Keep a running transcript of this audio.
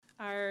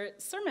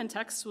sermon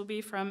text will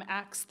be from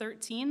Acts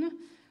 13,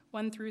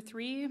 1 through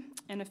 3,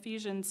 and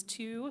Ephesians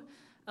 2,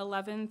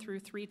 11 through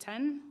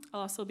 3:10.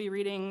 I'll also be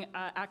reading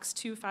Acts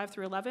 2, 5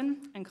 through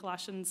 11, and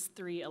Colossians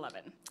 3,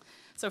 11.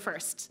 So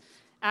first,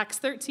 Acts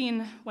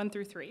 13, 1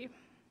 through 3.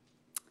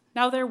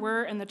 Now there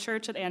were in the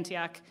church at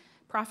Antioch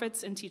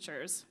prophets and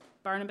teachers,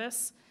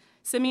 Barnabas,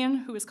 Simeon,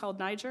 who was called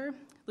Niger,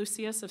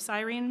 Lucius of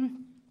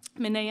Cyrene,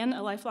 Manaen,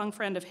 a lifelong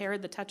friend of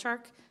Herod the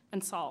Tetrarch,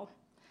 and Saul.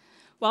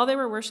 While they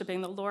were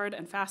worshiping the Lord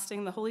and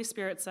fasting, the Holy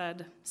Spirit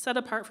said, "Set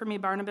apart for me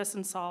Barnabas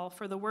and Saul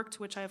for the work to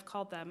which I have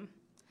called them."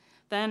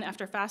 Then,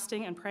 after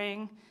fasting and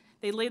praying,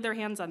 they laid their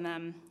hands on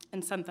them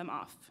and sent them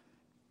off.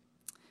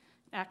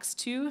 Acts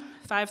 2,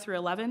 5 through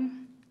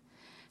 11.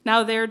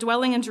 Now there,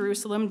 dwelling in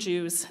Jerusalem,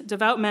 Jews,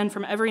 devout men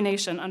from every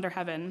nation under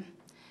heaven.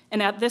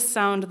 And at this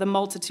sound the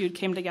multitude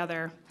came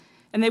together,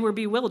 and they were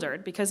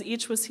bewildered, because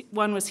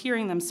one was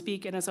hearing them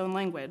speak in his own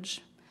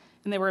language.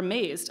 And they were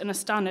amazed and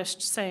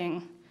astonished,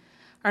 saying,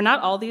 "Are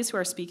not all these who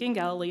are speaking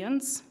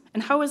Galileans?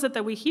 And how is it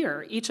that we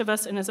hear, each of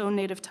us in his own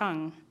native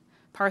tongue?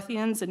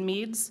 Parthians and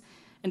Medes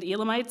and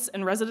Elamites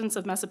and residents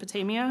of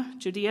Mesopotamia,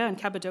 Judea and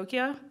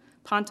Cappadocia,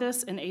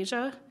 Pontus and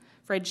Asia,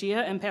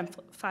 Phrygia and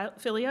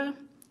Pamphylia,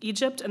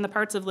 Egypt and the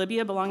parts of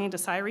Libya belonging to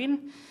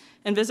Cyrene,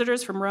 and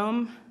visitors from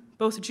Rome,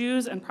 both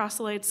Jews and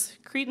proselytes,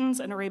 Cretans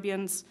and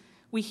Arabians,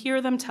 we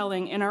hear them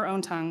telling in our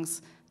own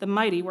tongues the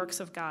mighty works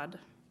of God."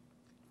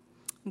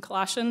 In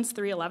Colossians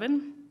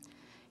 3:11,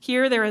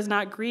 "Here there is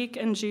not Greek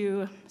and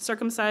Jew,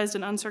 circumcised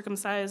and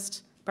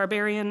uncircumcised,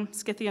 barbarian,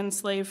 Scythian,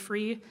 slave,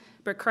 free,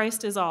 but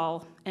Christ is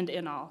all and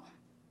in all."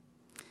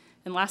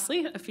 And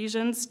lastly,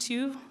 Ephesians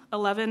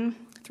 2:11,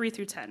 3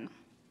 through 10.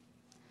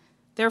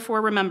 "Therefore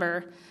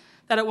remember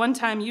that at one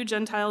time you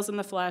Gentiles in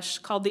the flesh,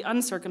 called the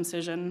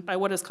uncircumcision by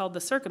what is called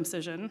the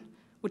circumcision,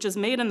 which is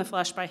made in the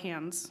flesh by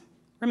hands.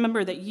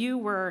 Remember that you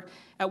were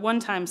at one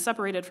time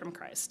separated from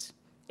Christ,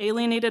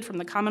 alienated from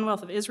the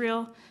commonwealth of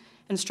Israel,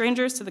 and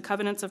strangers to the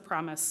covenants of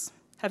promise,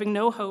 having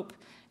no hope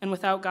and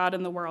without God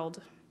in the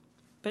world.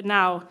 But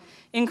now,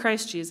 in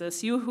Christ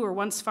Jesus, you who were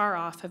once far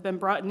off have been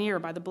brought near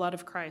by the blood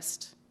of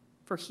Christ.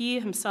 For he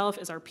himself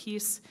is our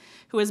peace,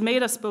 who has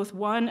made us both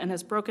one and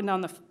has broken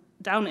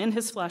down in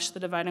his flesh the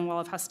dividing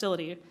wall of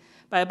hostility,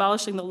 by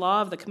abolishing the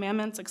law of the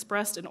commandments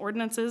expressed in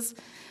ordinances,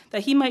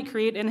 that he might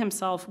create in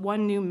himself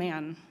one new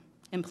man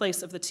in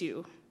place of the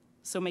two,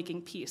 so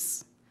making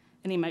peace,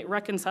 and he might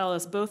reconcile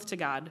us both to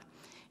God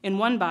in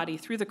one body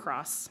through the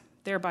cross,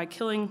 thereby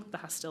killing the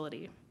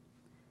hostility.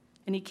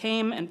 And he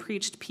came and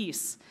preached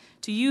peace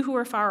to you who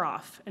are far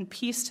off, and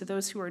peace to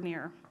those who are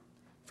near.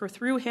 For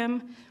through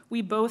him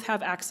we both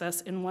have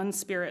access in one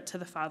spirit to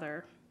the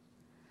Father.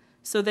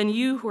 So then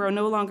you who are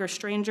no longer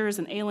strangers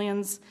and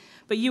aliens,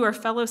 but you are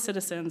fellow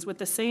citizens with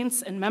the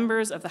saints and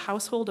members of the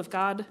household of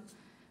God,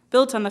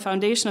 built on the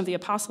foundation of the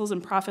apostles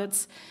and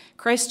prophets,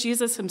 Christ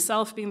Jesus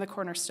himself being the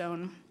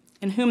cornerstone,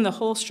 in whom the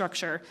whole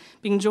structure,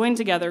 being joined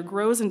together,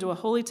 grows into a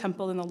holy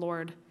temple in the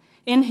Lord.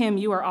 In him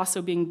you are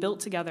also being built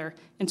together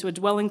into a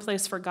dwelling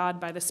place for God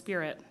by the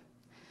Spirit.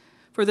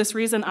 For this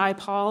reason I,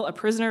 Paul, a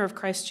prisoner of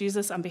Christ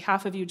Jesus on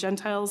behalf of you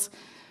Gentiles,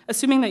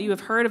 assuming that you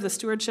have heard of the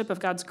stewardship of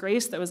God's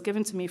grace that was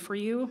given to me for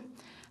you,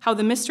 how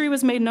the mystery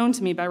was made known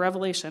to me by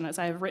revelation, as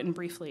I have written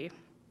briefly.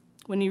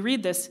 When you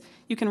read this,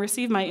 you can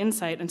receive my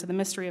insight into the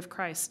mystery of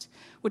Christ,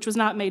 which was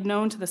not made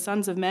known to the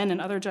sons of men in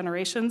other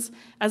generations,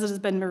 as it has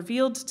been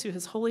revealed to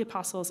his holy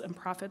apostles and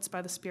prophets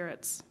by the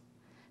spirits.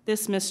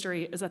 This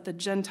mystery is that the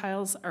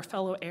Gentiles are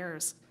fellow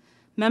heirs,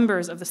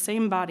 members of the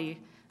same body,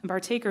 and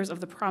partakers of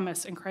the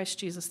promise in Christ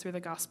Jesus through the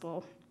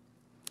gospel.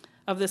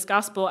 Of this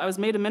gospel I was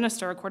made a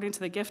minister according to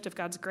the gift of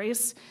God's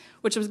grace,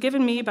 which was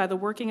given me by the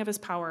working of his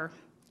power.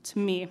 To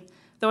me,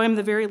 though I am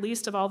the very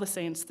least of all the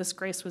saints, this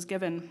grace was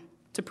given,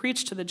 to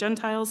preach to the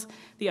Gentiles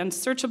the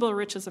unsearchable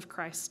riches of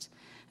Christ,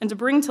 and to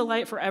bring to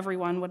light for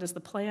everyone what is the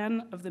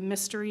plan of the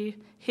mystery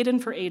hidden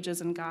for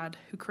ages in God,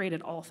 who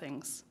created all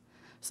things,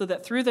 so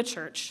that through the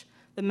church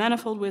the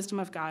manifold wisdom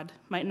of God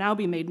might now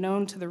be made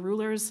known to the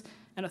rulers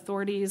and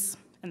authorities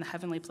in the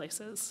heavenly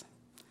places.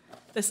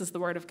 This is the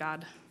word of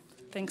God.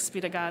 Thanks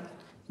be to God.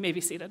 You may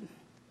be seated.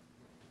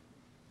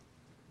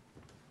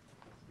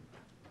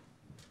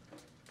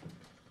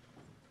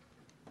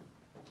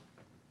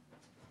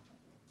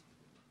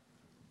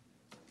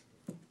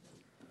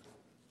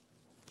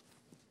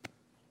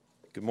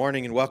 Good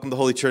morning and welcome to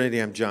Holy Trinity.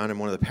 I'm John. I'm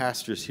one of the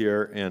pastors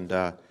here,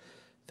 and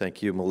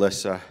thank you,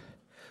 Melissa.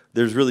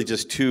 There's really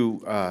just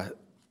two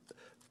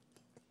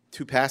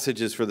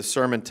passages for the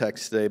sermon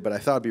text today, but I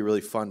thought it'd be really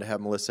fun to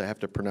have Melissa have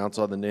to pronounce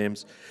all the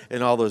names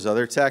in all those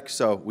other texts,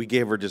 so we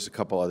gave her just a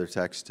couple other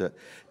texts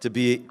to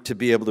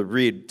be able to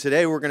read.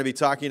 Today we're going to be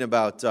talking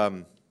about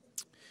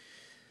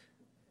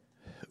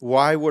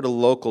why would a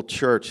local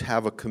church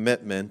have a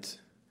commitment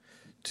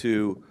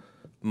to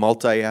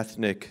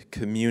multi-ethnic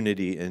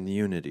community and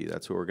unity.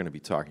 That's what we're going to be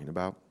talking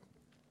about.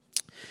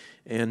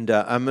 And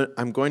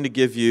I'm going to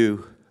give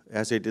you,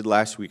 as I did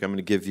last week, I'm going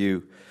to give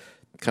you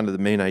kind of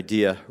the main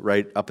idea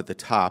right up at the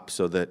top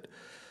so that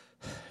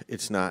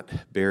it's not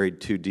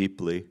buried too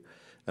deeply.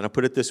 And I'll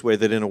put it this way,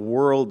 that in a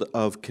world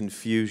of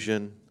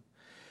confusion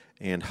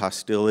and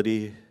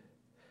hostility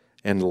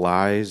and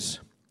lies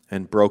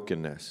and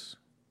brokenness,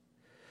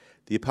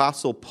 the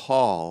Apostle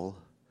Paul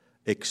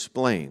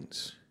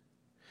explains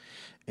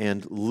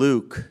and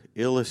Luke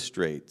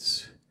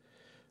illustrates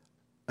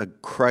a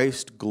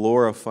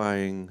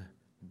Christ-glorifying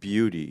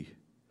beauty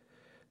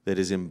that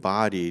is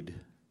embodied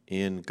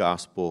in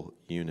gospel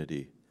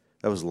unity.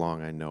 That was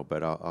long, I know,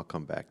 but I'll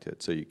come back to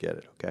it so you get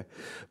it, okay?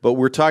 But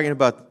we're talking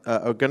about,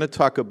 we're going to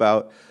talk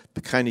about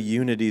the kind of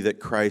unity that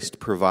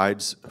Christ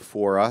provides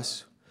for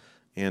us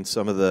and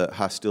some of the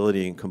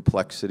hostility and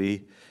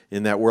complexity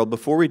in that world.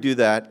 Before we do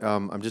that,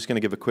 I'm just going to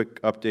give a quick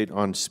update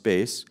on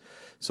space.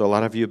 So a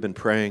lot of you have been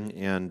praying,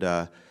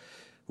 and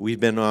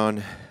we've been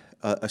on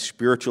a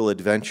spiritual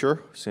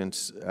adventure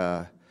since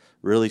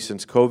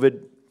COVID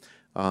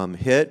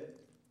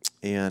hit,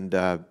 and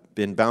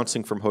been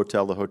bouncing from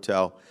hotel to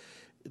hotel.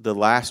 The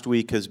last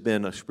week has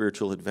been a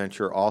spiritual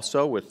adventure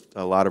also, with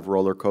a lot of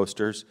roller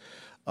coasters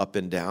up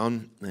and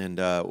down. And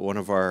one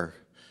of our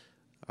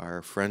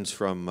friends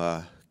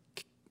from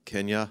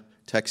Kenya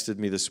texted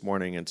me this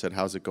morning and said,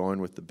 "How's it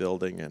going with the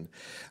building?" And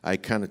I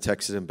kind of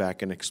texted him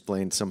back and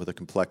explained some of the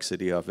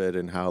complexity of it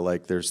and how,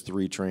 like, there's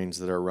 3 trains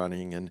that are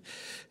running, and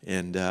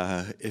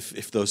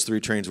if those 3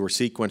 trains were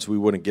sequenced, we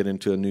wouldn't get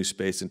into a new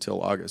space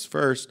until August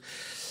 1st.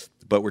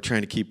 But we're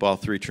trying to keep all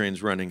 3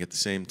 trains running at the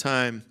same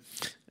time.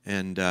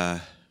 And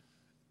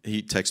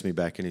he texts me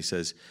back and he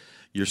says,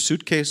 "Your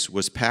suitcase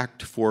was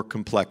packed for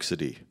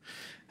complexity."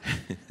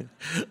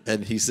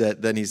 And he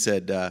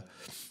said,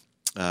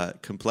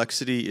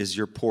 complexity is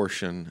your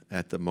portion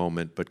at the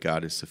moment, but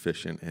God is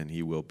sufficient and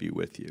he will be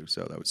with you.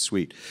 So that was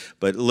sweet.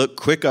 But look,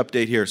 quick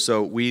update here.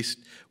 So we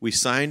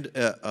signed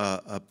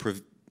a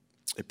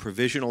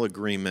provisional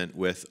agreement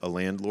with a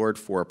landlord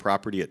for a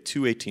property at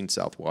 218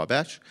 South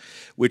Wabash,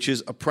 which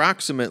is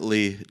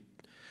approximately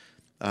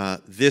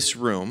this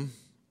room,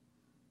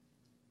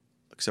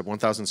 except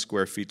 1,000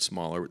 square feet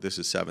smaller. This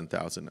is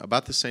 7,000.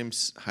 About the same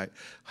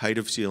height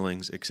of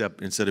ceilings,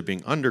 except instead of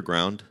being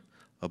underground,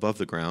 above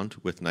the ground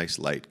with nice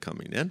light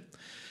coming in.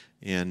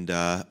 And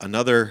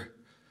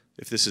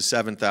if this is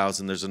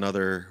 7,000, there's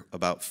another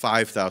about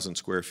 5,000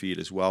 square feet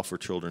as well for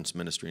children's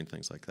ministry and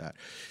things like that.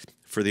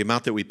 For the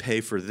amount that we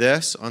pay for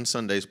this on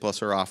Sundays,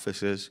 plus our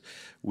offices,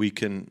 we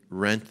can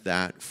rent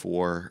that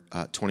for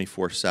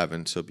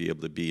 24/7, so be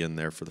able to be in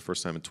there for the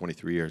first time in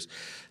 23 years.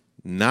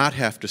 Not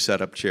have to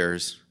set up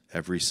chairs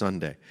every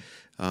Sunday.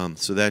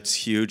 So that's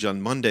huge. On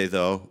Monday,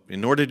 though,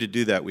 in order to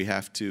do that, we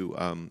have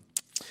to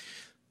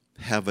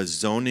have a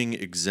zoning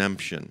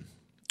exemption,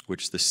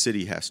 which the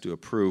city has to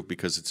approve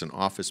because it's an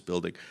office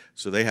building.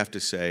 So they have to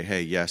say,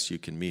 "Hey, yes, you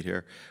can meet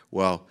here."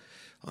 Well,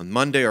 on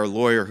Monday, our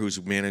lawyer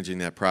who's managing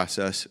that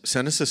process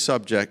sent us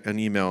an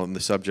email, and the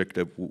subject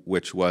of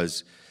which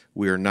was,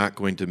 "We are not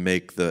going to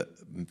make the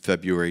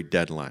February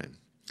deadline."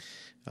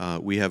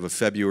 We have a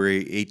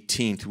February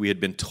 18th. We had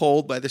been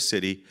told by the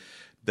city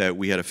that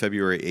we had a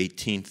February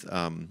 18th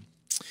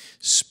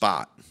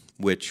spot,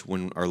 which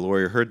when our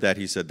lawyer heard that,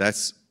 he said,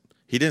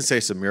 he didn't say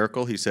it's a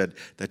miracle. He said,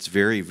 "That's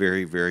very,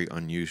 very, very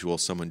unusual.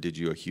 Someone did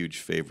you a huge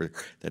favor.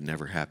 That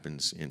never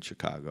happens in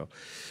Chicago."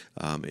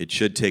 It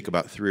should take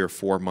about 3 or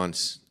 4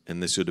 months,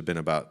 and this would have been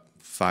about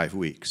 5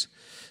 weeks.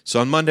 So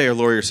on Monday, our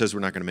lawyer says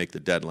we're not going to make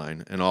the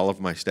deadline, and all of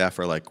my staff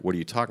are like, "What are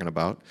you talking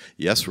about?"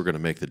 "Yes, we're going to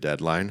make the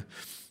deadline.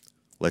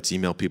 Let's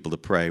email people to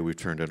pray." We've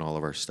turned in all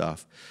of our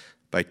stuff.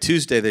 By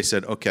Tuesday, they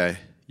said, "Okay,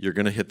 you're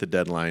going to hit the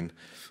deadline.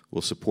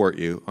 We'll support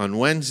you." On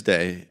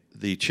Wednesday,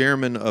 the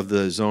chairman of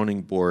the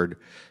zoning board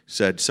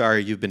said,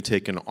 "Sorry, you've been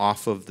taken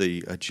off of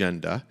the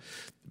agenda,"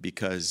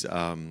 because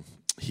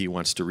he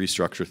wants to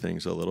restructure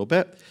things a little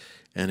bit.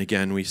 And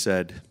again, we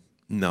said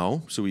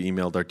no. So we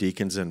emailed our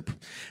deacons and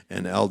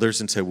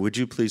elders and said, "Would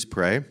you please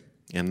pray?"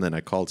 And then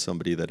I called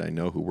somebody that I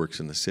know who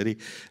works in the city.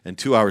 And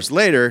 2 hours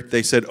later,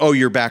 they said, "Oh,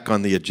 you're back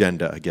on the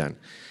agenda again."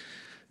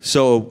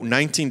 So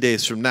 19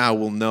 days from now,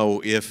 we'll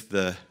know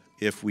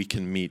if we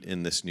can meet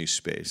in this new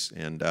space.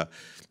 And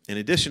in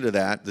addition to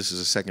that, this is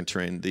a second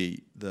train,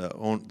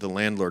 the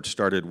landlord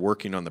started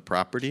working on the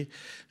property,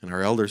 and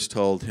our elders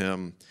told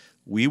him,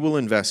 "We will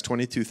invest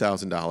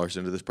 $22,000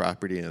 into this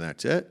property, and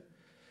that's it,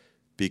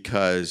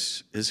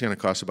 because it's going to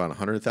cost about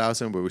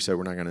 $100,000, but we said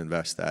we're not going to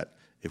invest that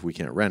if we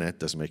can't rent it.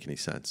 Doesn't make any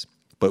sense.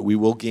 But we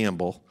will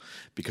gamble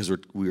because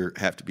we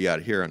have to be out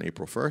of here on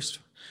April 1st.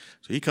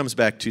 So he comes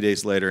back 2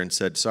 days later and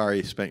said, "Sorry,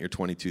 you spent your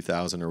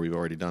 $22,000, or we've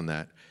already done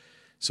that.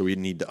 So we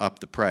need to up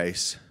the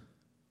price,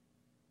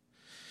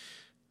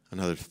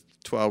 another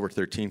 $12,000 or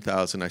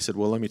 $13,000. I said,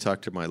 "Well, let me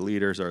talk to our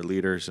leaders,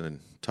 and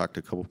talked to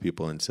a couple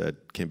people and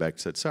came back and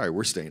said, "Sorry,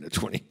 we're staying at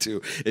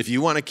 22. If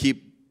you want to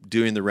keep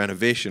doing the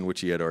renovation,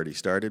 which he had already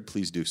started,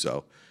 please do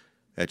so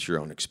at your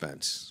own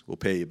expense. We'll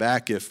pay you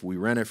back if we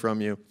rent it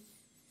from you."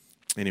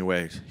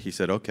 Anyway, he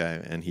said,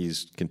 "Okay," and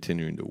he's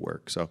continuing to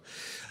work. So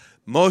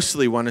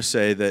mostly want to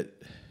say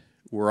that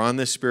we're on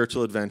this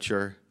spiritual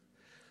adventure,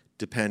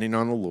 depending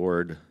on the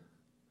Lord,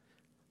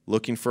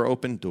 looking for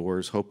open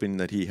doors, hoping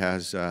that he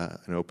has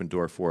an open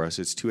door for us.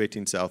 It's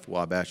 218 South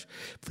Wabash.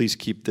 Please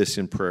keep this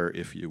in prayer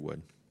if you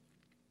would.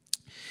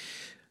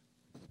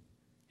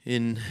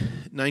 In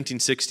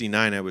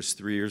 1969, I was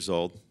 3 years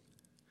old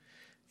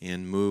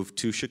and moved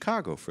to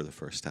Chicago for the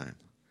first time.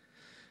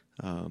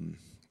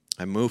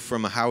 I moved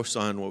from a house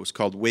on what was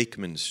called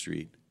Wakeman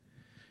Street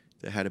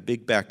that had a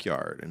big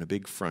backyard and a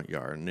big front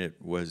yard, and it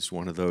was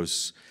one of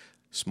those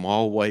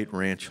small white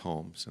ranch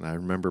homes. And I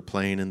remember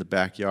playing in the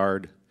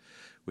backyard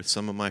with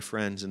some of my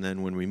friends, and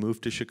then when we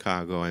moved to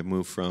Chicago, I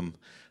moved from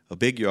a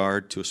big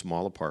yard to a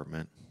small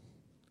apartment,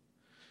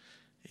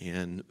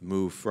 and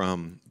moved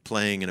from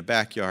playing in a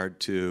backyard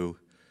to,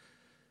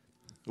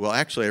 well,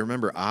 actually, I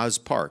remember Oz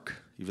Park,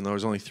 even though I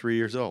was only 3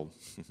 years old,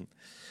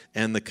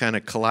 and the kind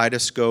of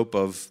kaleidoscope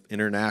of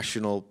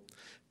international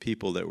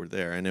people that were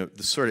there. And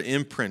it sort of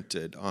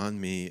imprinted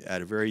on me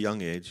at a very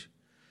young age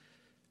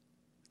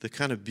the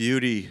kind of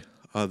beauty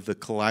of the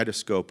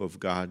kaleidoscope of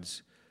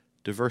God's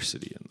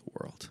diversity in the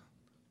world.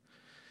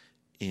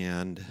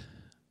 And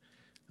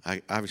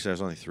obviously I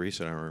was only 3,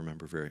 so I don't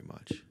remember very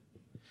much.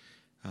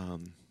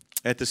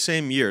 At the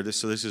same year,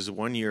 this is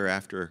 1 year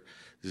after,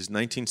 this is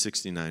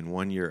 1969,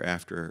 1 year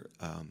after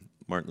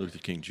Martin Luther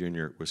King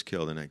Jr. was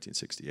killed in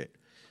 1968.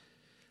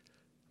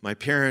 My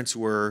parents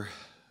were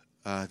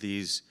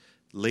these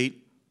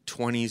late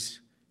 20s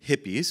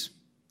hippies.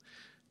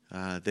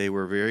 They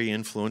were very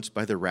influenced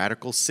by the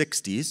radical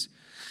 60s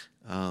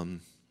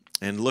and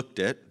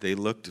they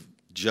looked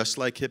just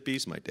like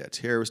hippies. My dad's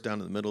hair was down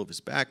in the middle of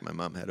his back. My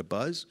mom had a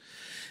buzz.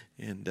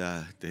 And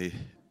they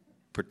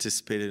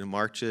participated in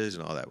marches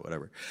and all that,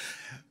 whatever.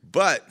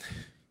 But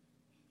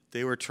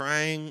they were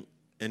trying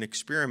and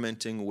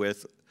experimenting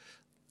with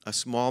a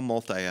small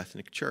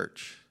multi-ethnic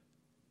church.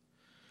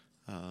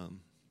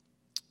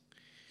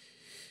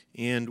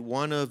 And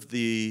one of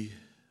the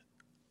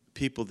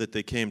people that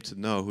they came to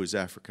know, who is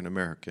African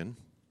American,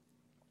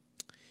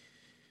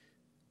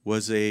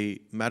 was a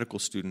medical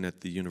student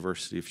at the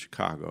University of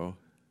Chicago.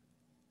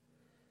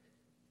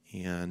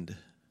 And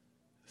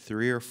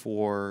 3 or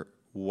 4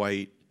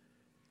 white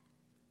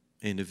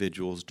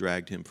individuals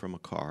dragged him from a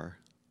car,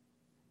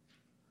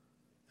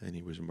 and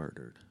he was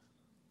murdered.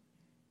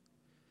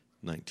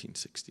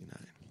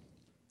 1969.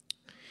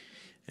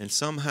 And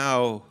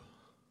somehow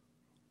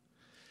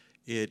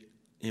it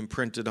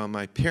imprinted on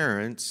my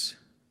parents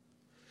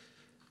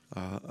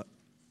a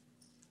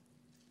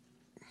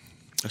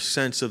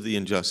sense of the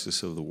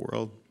injustice of the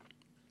world,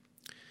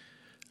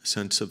 a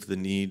sense of the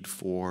need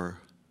for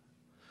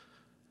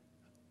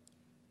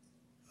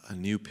a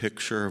new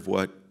picture of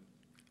what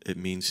it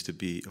means to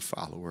be a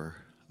follower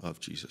of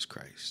Jesus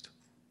Christ.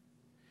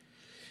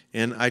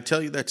 And I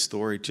tell you that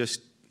story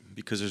just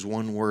because there's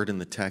one word in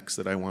the text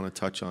that I want to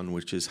touch on,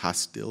 which is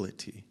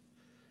hostility.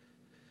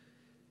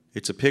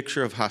 It's a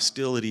picture of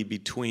hostility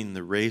between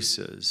the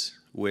races,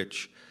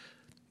 which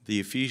the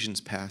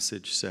Ephesians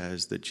passage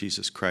says that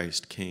Jesus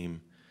Christ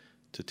came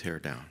to tear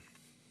down.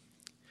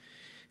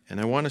 And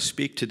I want to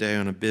speak today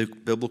on a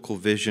biblical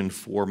vision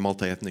for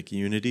multi-ethnic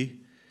unity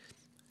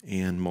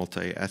and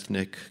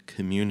multi-ethnic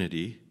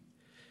community.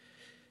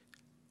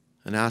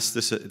 And ask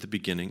this at the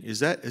beginning, is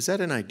that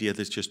an idea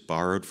that's just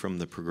borrowed from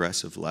the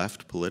progressive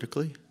left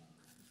politically?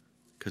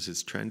 Because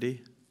it's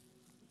trendy?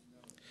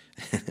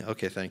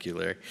 Okay, thank you,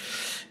 Larry.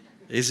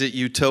 Is it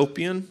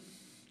utopian?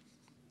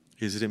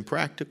 Is it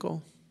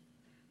impractical?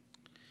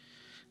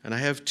 And I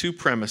have 2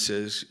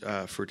 premises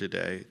for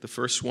today. The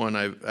first one,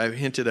 I've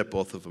hinted at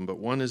both of them, but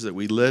one is that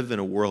we live in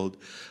a world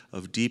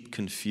of deep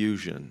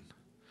confusion,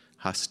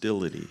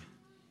 hostility,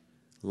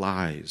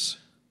 lies,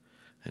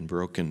 and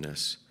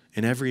brokenness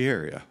in every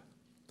area,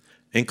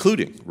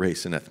 including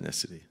race and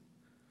ethnicity.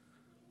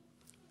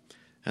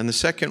 And the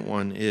second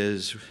one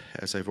is,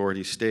 as I've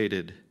already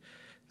stated,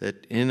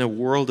 that in a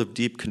world of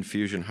deep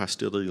confusion,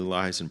 hostility,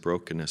 lies, and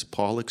brokenness,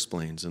 Paul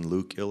explains and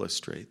Luke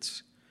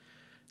illustrates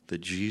the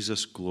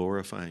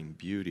Jesus-glorifying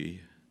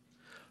beauty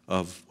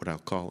of what I'll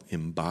call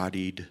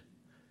embodied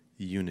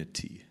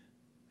unity,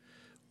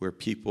 where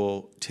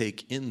people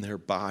take in their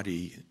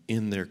body,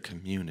 in their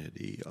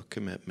community, a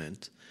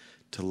commitment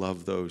to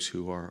love those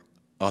who are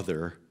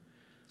other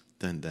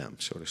than them,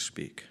 so to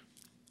speak.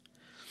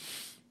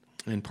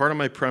 And part of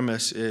my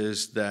premise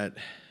is that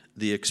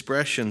the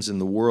expressions in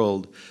the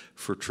world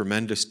for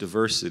tremendous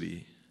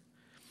diversity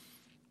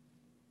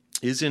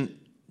isn't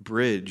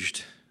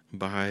bridged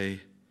by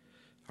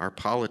our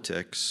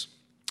politics,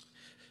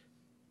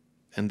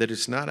 and that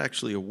it's not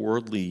actually a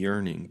worldly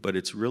yearning, but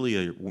it's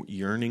really a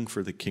yearning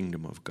for the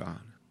kingdom of God,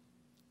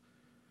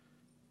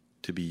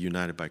 to be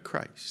united by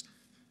Christ,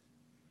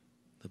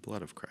 the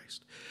blood of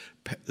Christ.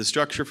 The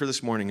structure for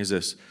this morning is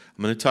this.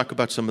 I'm going to talk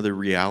about some of the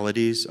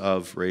realities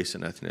of race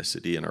and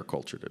ethnicity in our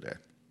culture today.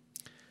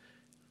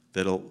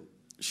 That'll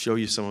show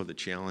you some of the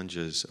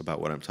challenges about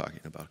what I'm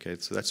talking about, okay?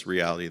 So that's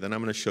reality. Then I'm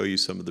going to show you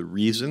some of the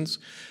reasons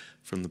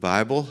from the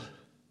Bible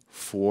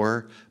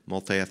for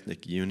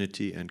multi-ethnic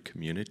unity and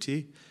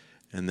community.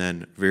 And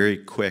then very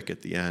quick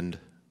at the end,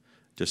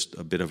 just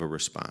a bit of a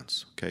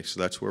response, okay? So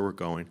that's where we're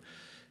going.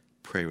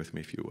 Pray with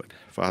me if you would.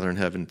 Father in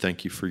heaven,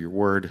 thank you for your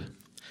word,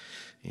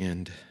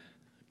 and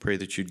pray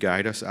that you'd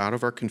guide us out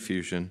of our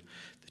confusion,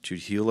 that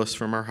you'd heal us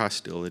from our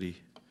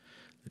hostility,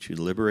 that you'd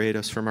liberate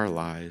us from our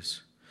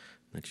lies,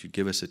 that you'd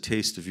give us a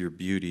taste of your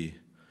beauty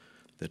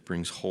that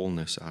brings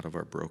wholeness out of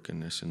our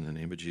brokenness. In the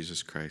name of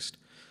Jesus Christ,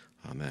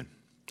 amen.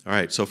 All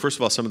right, so first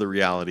of all, some of the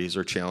realities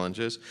or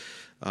challenges.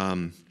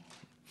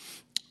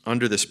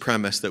 Under this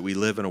premise that we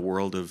live in a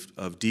world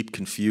of deep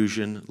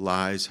confusion,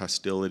 lies,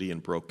 hostility,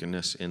 and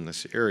brokenness in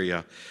this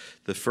area,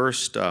 the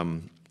first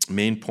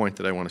main point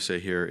that I want to say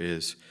here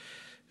is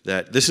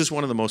that this is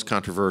one of the most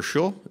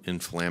controversial,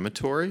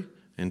 inflammatory,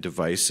 and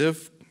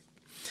divisive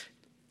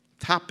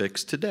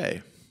topics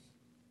today.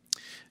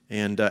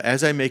 And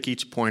as I make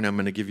each point, I'm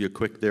going to give you a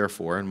quick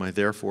therefore, and my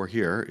therefore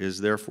here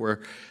is,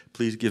 therefore,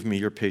 please give me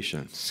your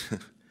patience,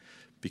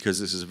 because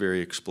this is a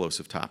very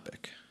explosive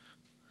topic.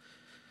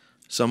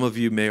 Some of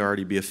you may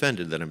already be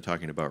offended that I'm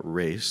talking about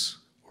race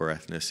or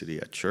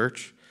ethnicity at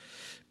church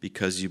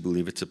because you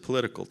believe it's a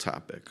political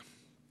topic.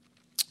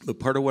 But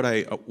part of what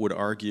I would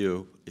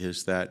argue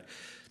is that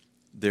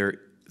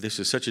this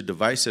is such a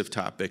divisive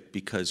topic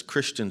because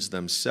Christians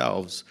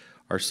themselves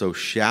are so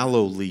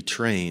shallowly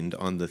trained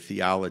on the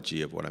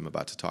theology of what I'm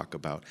about to talk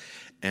about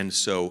and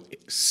so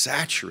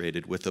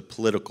saturated with a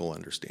political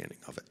understanding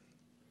of it.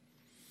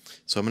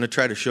 So I'm going to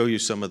try to show you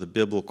some of the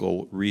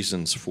biblical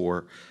reasons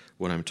for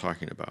what I'm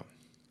talking about.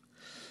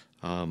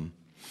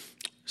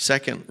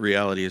 Second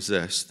reality is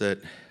this, that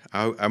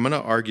I'm going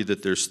to argue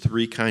that there's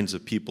three kinds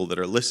of people that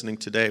are listening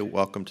today.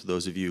 Welcome to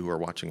those of you who are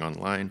watching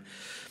online.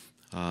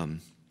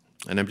 And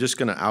I'm just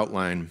going to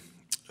outline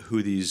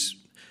who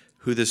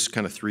this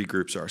kind of three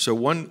groups are. So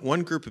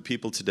one group of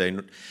people today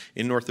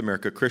in North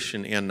America,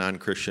 Christian and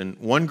non-Christian,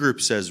 one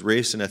group says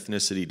race and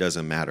ethnicity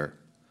doesn't matter.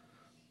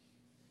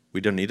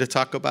 We don't need to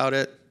talk about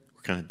it.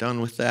 We're kind of done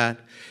with that.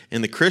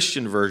 And the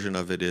Christian version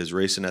of it is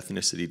race and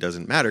ethnicity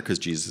doesn't matter because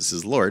Jesus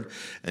is Lord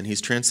and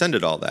he's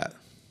transcended all that.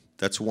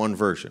 That's one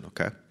version,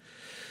 okay?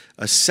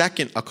 A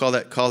second, I'll call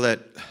that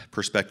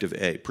perspective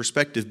A.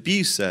 Perspective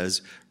B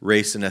says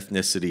race and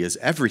ethnicity is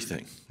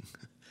everything.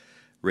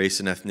 Race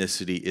and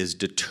ethnicity is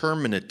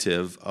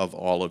determinative of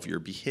all of your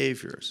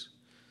behaviors.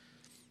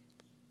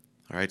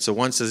 All right, so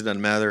one says it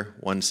doesn't matter.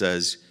 One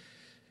says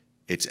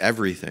it's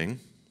everything.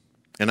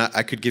 And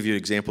I could give you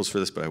examples for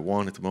this, but I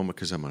won't at the moment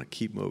because I'm going to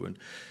keep moving.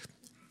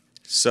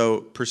 So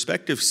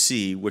perspective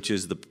C, which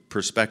is the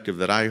perspective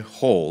that I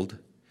hold,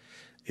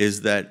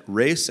 is that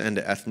race and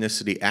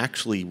ethnicity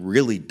actually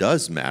really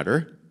does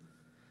matter,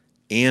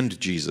 and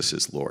Jesus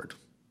is Lord.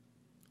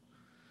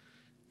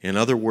 In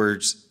other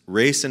words,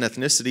 race and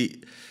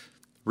ethnicity,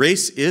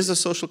 race is a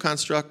social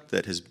construct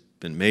that has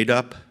been made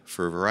up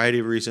for a variety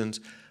of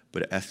reasons,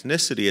 but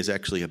ethnicity is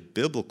actually a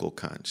biblical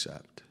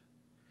concept.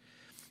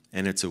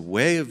 And it's a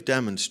way of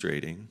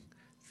demonstrating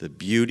the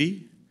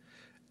beauty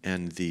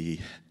and the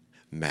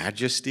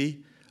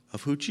majesty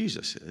of who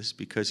Jesus is,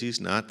 because he's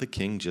not the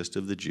king just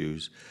of the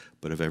Jews,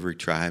 but of every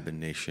tribe and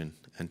nation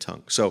and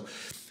tongue. So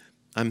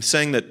I'm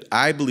saying that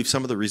I believe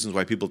some of the reasons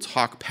why people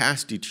talk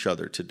past each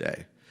other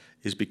today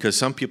is because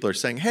some people are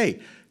saying,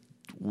 hey,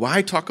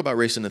 why talk about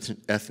race and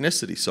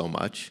ethnicity so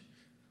much?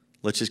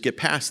 Let's just get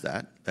past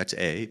that. That's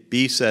A.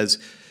 B says,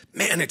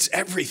 man, it's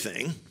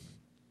everything.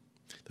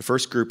 The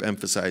first group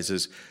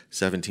emphasizes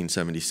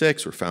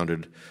 1776. We're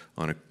founded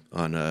on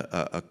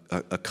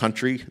a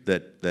country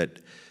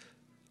that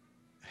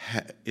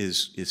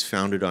is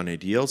founded on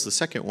ideals. The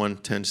second one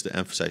tends to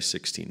emphasize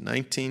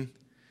 1619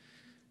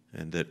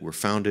 and that we're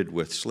founded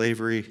with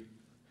slavery.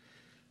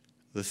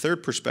 The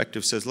third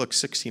perspective says, look,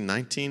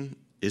 1619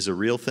 is a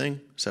real thing.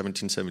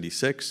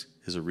 1776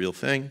 is a real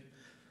thing.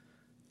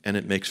 And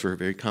it makes for a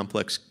very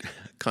complex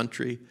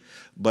country.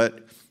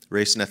 But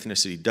race and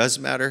ethnicity does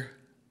matter.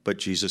 But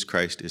Jesus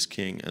Christ is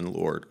King and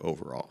Lord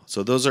overall.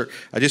 So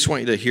I just want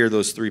you to hear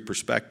those three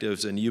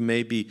perspectives, and you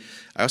may be,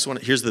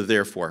 here's the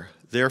therefore.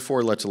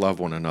 Therefore, let's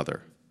love one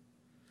another,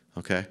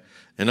 okay?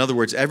 In other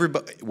words,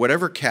 everybody,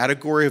 whatever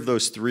category of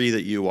those three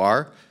that you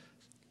are,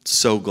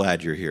 so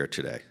glad you're here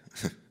today.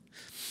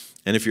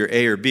 And if you're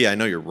A or B, I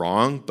know you're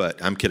wrong,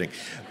 but I'm kidding.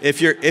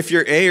 If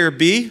you're A or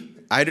B,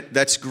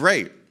 that's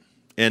great.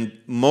 And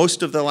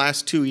most of the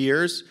last 2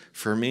 years,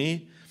 for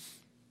me,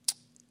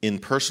 in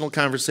personal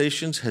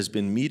conversations, has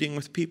been meeting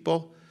with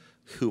people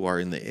who are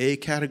in the A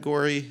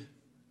category,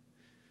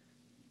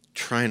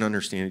 trying to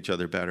understand each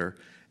other better,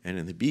 and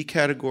in the B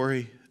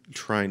category,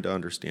 trying to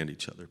understand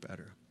each other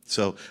better.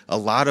 So a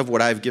lot of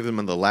what I've given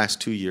in the last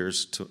 2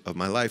 years of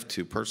my life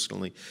to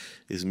personally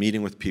is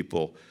meeting with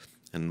people,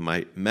 and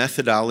my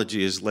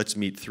methodology is let's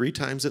meet 3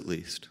 times at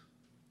least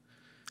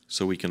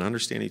so we can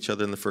understand each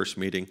other in the first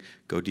meeting,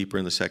 go deeper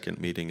in the second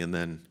meeting, and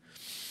then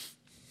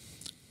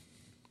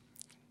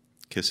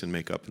kiss and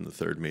make up in the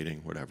third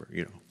meeting, whatever,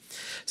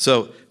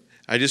 So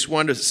I just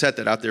wanted to set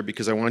that out there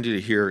because I wanted you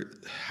to hear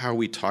how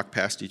we talk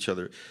past each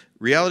other.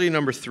 Reality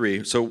number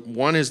 3, so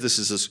one is this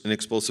is an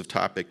explosive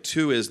topic.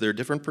 2 is there are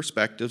different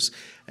perspectives,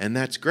 and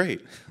that's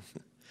great.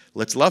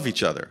 Let's love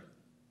each other.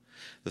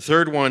 The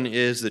third one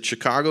is that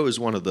Chicago is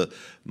one of the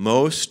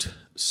most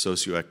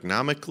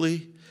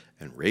socioeconomically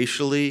and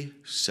racially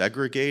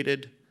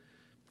segregated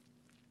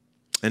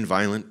and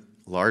violent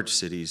large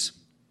cities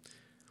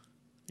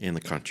in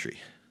the country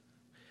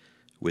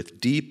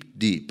with deep,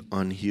 deep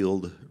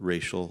unhealed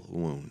racial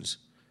wounds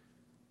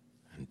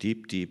and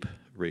deep, deep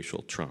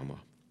racial trauma.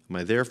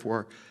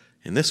 Therefore,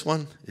 in this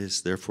one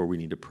is therefore we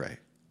need to pray.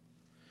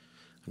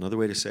 Another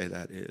way to say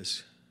that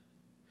is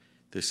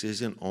this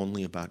isn't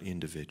only about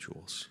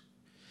individuals.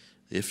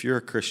 If you're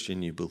a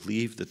Christian, you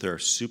believe that there are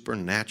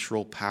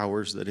supernatural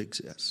powers that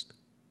exist.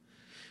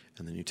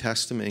 And the New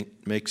Testament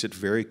makes it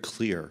very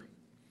clear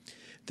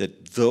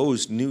that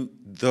those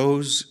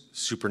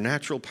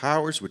supernatural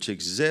powers which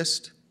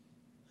exist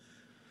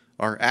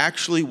are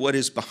actually what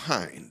is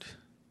behind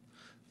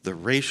the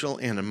racial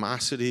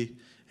animosity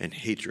and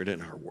hatred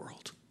in our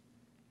world.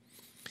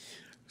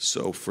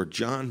 So for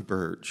John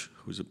Burge,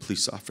 who's a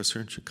police officer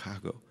in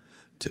Chicago,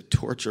 to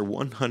torture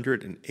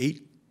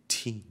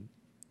 118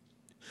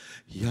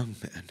 young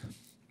men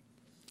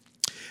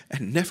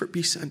and never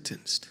be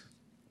sentenced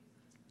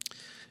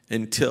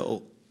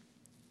until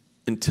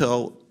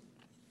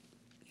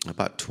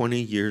about 20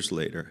 years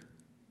later,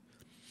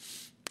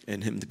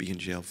 and him to be in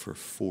jail for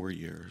 4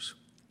 years.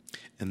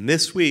 And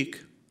this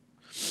week,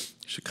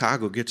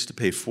 Chicago gets to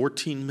pay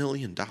 $14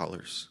 million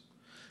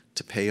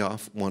to pay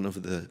off one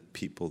of the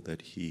people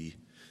that he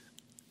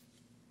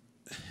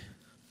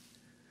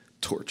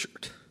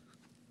tortured.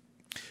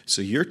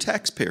 So your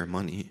taxpayer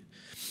money,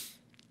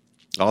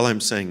 all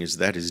I'm saying is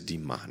that is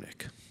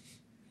demonic.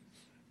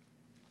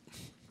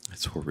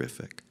 That's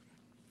horrific.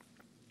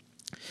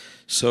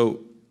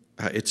 So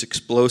it's an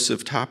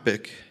explosive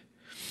topic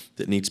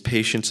that needs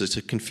patience. It's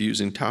a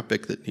confusing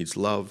topic that needs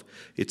love.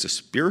 It's a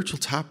spiritual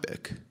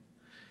topic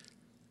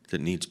that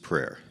needs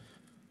prayer.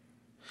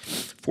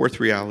 Fourth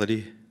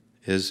reality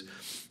is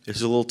a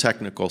little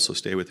technical, so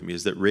stay with me,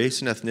 is that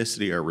race and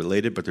ethnicity are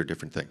related, but they're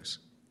different things.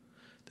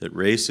 That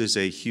race is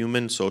a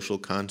human social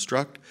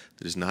construct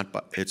that is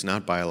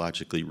not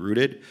biologically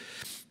rooted,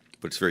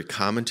 but it's very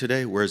common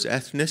today, whereas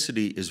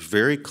ethnicity is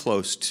very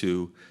close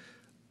to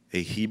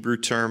a Hebrew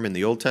term in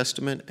the Old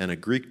Testament and a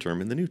Greek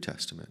term in the New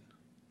Testament.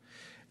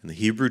 And the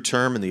Hebrew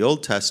term in the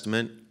Old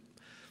Testament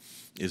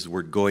is the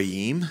word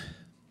goyim,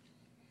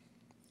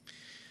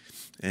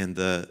 and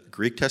the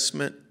Greek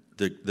Testament,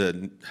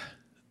 the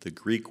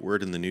Greek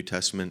word in the New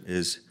Testament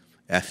is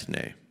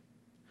ethne.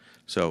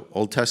 So,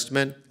 Old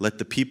Testament, let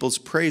the peoples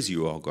praise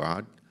you, O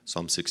God.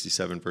 Psalm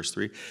 67, verse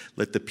 3.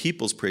 Let the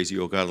peoples praise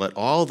you, O God. Let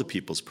all the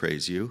peoples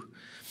praise you.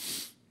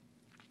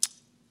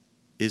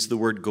 Is the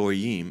word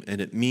goyim, and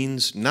it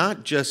means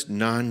not just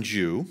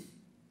non-Jew,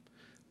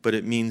 but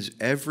it means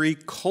every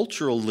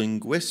cultural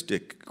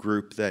linguistic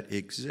group that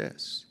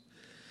exists.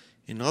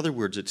 In other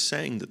words, it's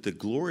saying that the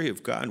glory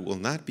of God will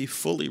not be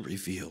fully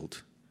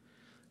revealed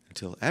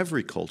until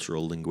every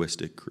cultural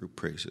linguistic group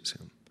praises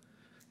him.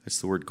 That's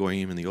the word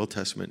goyim in the Old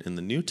Testament. In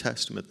the New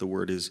Testament, the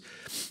word is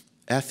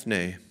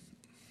ethne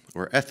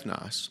or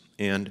ethnos.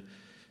 And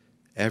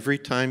every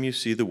time you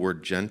see the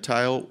word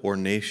Gentile or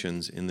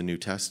nations in the New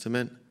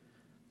Testament,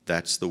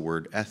 that's the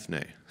word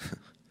ethne.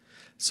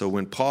 So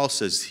when Paul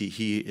says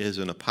he is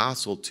an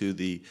apostle to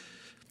the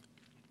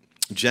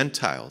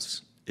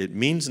Gentiles, it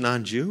means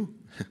non-Jew,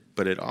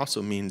 but it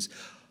also means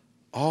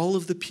all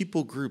of the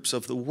people groups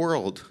of the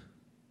world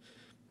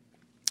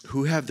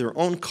who have their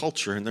own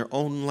culture and their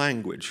own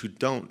language, who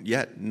don't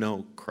yet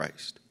know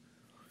Christ.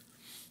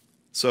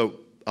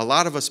 So a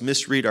lot of us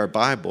misread our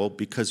Bible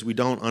because we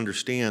don't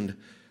understand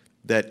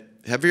that.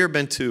 Have you ever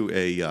been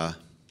to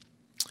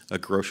a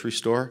grocery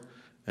store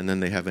and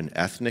then they have an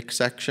ethnic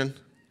section?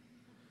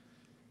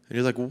 And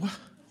you're like,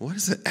 what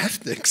is an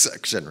ethnic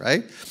section,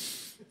 right?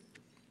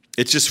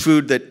 It's just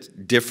food that's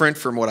different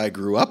from what I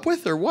grew up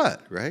with or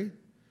what, right?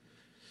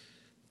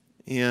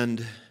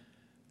 And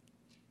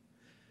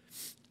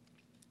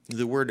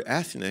the word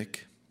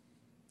ethnic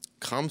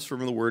comes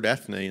from the word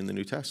ethne in the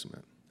New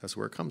Testament. That's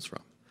where it comes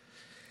from.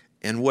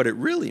 And what it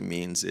really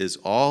means is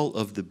all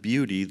of the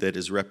beauty that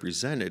is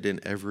represented in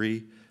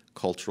every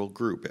cultural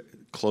group,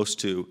 close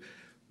to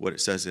what it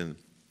says in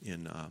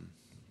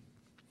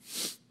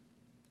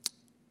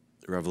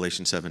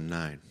Revelation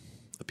 7:9,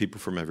 a people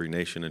from every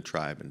nation and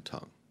tribe and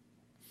tongue.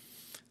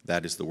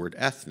 That is the word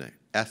ethne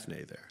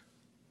there.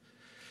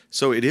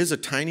 So it is a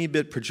tiny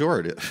bit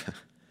pejorative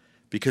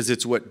because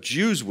it's what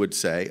Jews would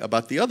say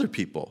about the other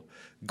people.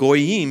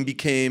 Goyim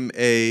became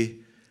a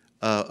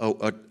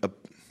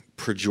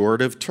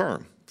pejorative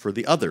term for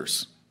the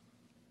others.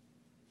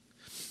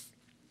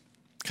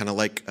 Kind of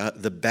like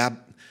the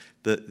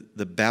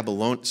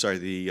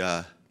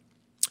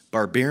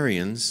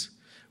barbarians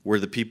were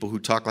the people who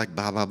talk like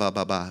ba ba ba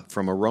ba ba.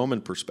 From a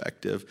Roman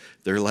perspective,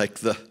 they're like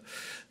the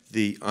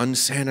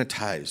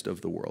unsanitized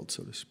of the world,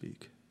 so to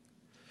speak.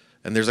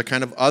 And there's a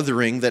kind of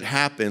othering that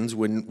happens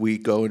when we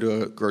go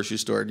to a grocery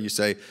store and you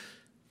say,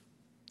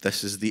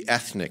 this is the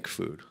ethnic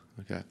food.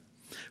 Okay.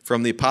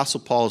 From the Apostle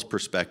Paul's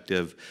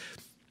perspective,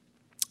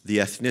 the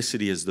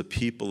ethnicity is the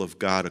people of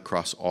God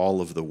across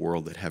all of the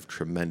world that have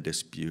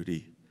tremendous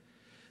beauty.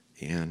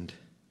 And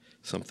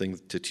something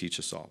to teach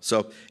us all.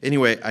 So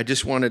anyway, I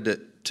just wanted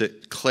to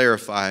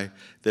clarify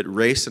that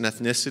race and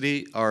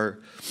ethnicity are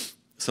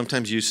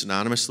sometimes used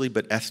synonymously,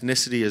 but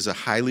ethnicity is a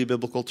highly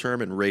biblical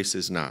term and race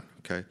is not,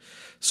 okay?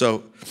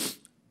 So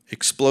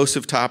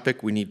explosive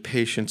topic, we need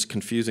patience.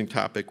 Confusing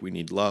topic, we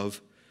need love.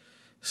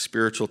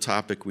 Spiritual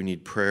topic, we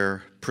need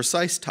prayer.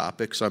 Precise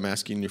topic, so I'm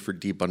asking you for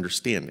deep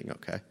understanding,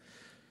 okay?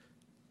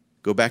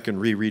 Go back and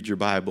reread your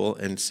Bible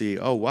and see,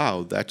 oh,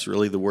 wow, that's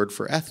really the word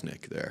for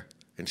ethnic there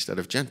instead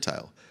of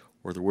Gentile,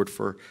 or the word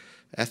for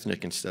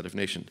ethnic instead of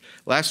nation.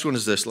 Last one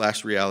is this,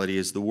 last reality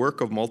is the work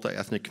of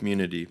multi-ethnic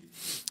community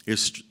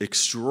is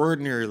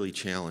extraordinarily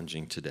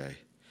challenging today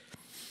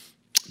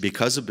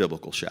because of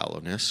biblical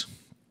shallowness,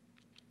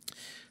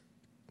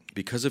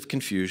 because of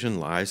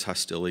confusion, lies,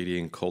 hostility,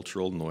 and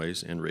cultural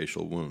noise and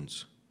racial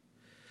wounds.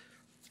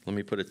 Let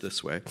me put it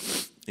this way.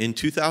 In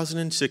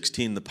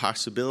 2016,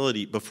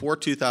 before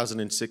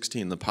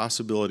 2016, the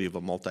possibility of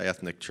a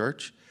multi-ethnic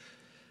church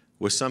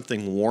was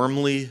something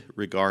warmly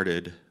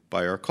regarded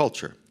by our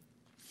culture.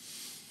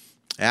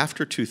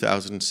 After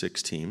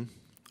 2016,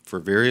 for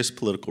various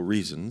political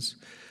reasons,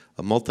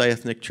 a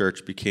multi-ethnic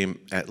church became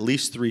at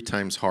least 3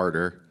 times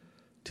harder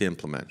to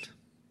implement.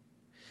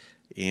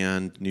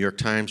 And New York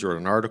Times wrote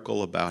an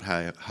article about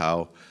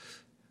how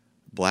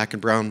black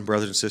and brown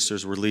brothers and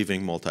sisters were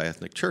leaving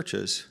multi-ethnic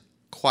churches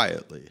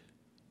quietly.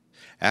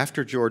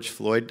 After George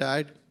Floyd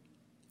died,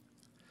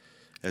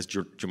 as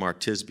Jamar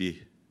Tisby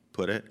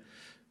put it,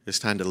 it's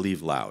time to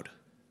leave loud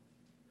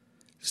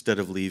instead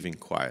of leaving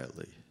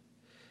quietly.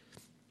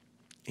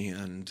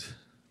 And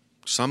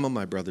some of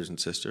my brothers and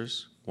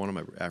sisters, one of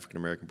my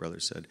African-American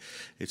brothers said,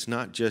 it's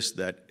not just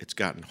that it's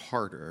gotten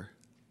harder.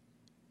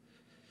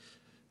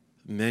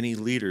 Many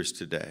leaders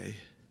today,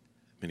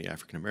 many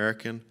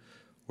African-American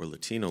or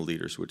Latino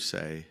leaders would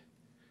say,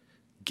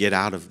 get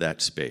out of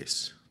that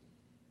space.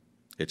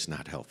 It's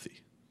not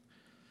healthy.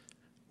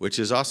 Which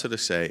is also to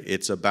say,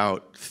 it's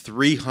about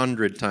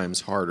 300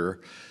 times harder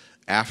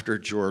after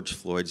George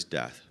Floyd's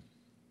death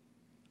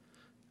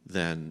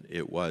than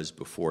it was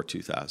before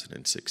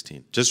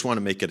 2016. Just want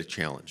to make it a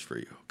challenge for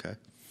you, okay?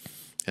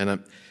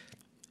 And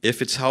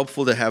if it's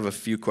helpful to have a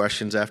few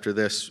questions after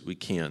this, we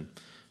can.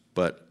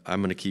 But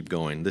I'm going to keep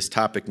going. This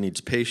topic needs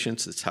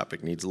patience. This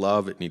topic needs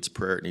love. It needs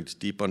prayer. It needs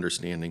deep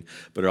understanding.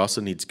 But it also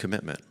needs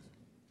commitment,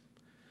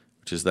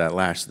 which is that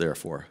last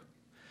therefore.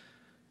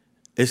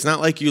 It's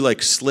not like you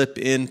slip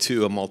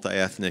into a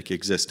multi-ethnic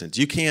existence.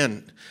 You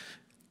can,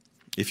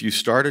 if you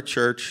start a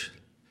church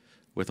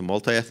with a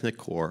multi-ethnic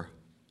core,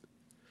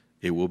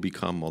 it will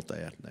become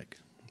multi-ethnic.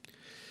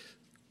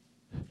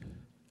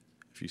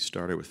 If you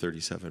started with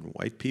 37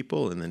 white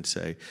people and then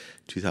say,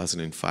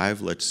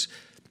 2005, let's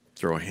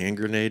throw a hand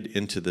grenade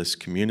into this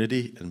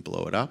community and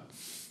blow it up,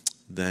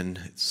 then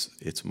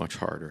it's much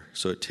harder.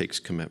 So it takes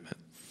commitment.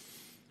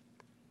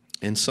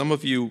 And some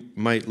of you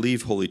might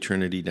leave Holy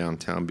Trinity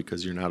downtown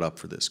because you're not up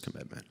for this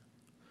commitment.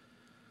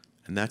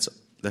 And that's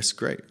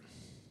great.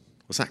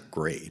 Well, it's not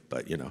great,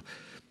 but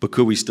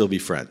could we still be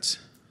friends?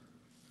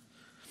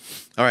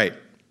 All right.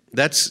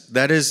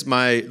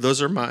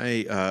 Those are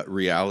my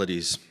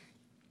realities.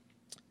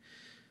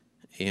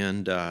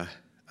 And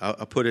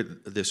I'll put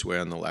it this way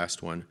on the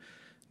last one.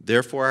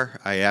 Therefore,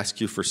 I ask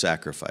you for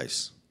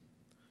sacrifice.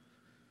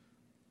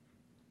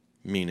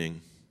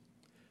 Meaning,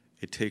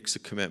 it takes a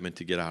commitment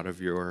to get out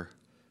of your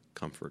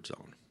comfort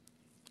zone.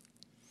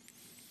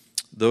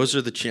 Those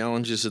are the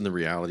challenges and the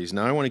realities.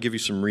 Now I want to give you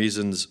some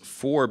reasons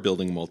for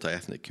building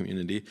multi-ethnic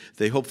community.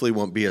 They hopefully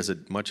won't be as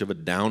much of a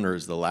downer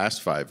as the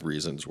last 5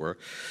 reasons were.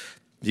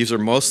 These are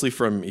mostly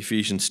from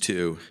Ephesians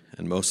 2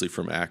 and mostly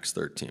from Acts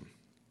 13.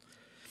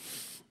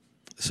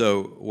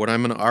 So what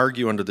I'm going to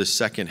argue under this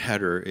second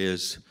header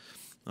is,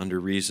 under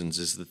reasons,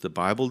 is that the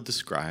Bible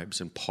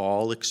describes and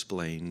Paul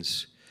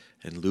explains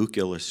and Luke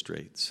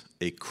illustrates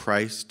a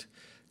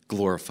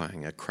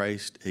Christ-glorifying, a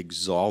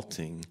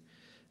Christ-exalting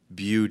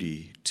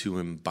beauty to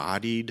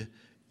embodied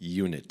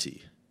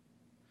unity.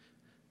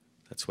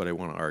 That's what I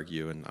want to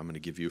argue, and I'm going to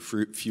give you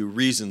a few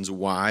reasons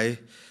why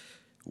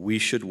we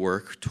should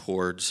work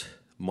towards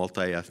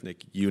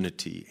multi-ethnic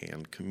unity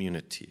and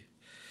community.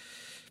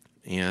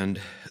 And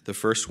the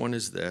first one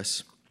is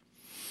this: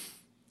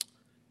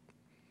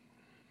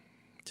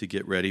 to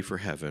get ready for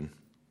heaven.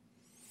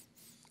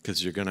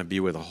 Because you're going to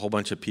be with a whole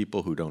bunch of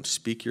people who don't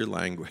speak your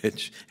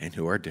language and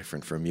who are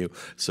different from you.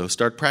 So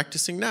start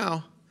practicing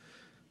now.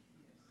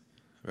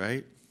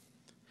 Right?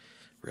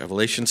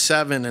 Revelation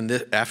 7,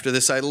 and after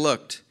this I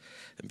looked,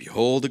 and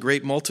behold, a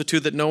great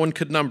multitude that no one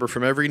could number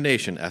from every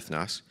nation,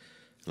 ethnos.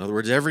 In other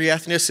words, every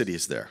ethnicity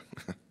is there.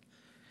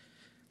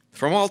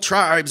 From all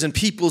tribes and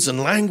peoples and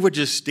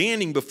languages,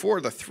 standing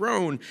before the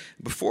throne,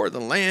 before the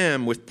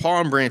Lamb, with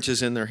palm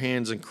branches in their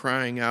hands and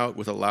crying out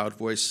with a loud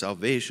voice,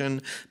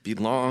 salvation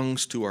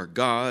belongs to our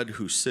God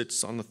who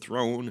sits on the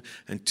throne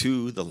and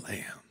to the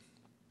Lamb.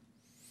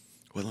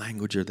 What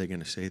language are they going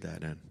to say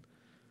that in?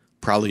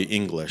 Probably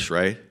English,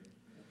 right?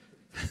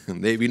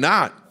 Maybe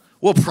not.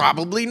 Well,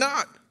 probably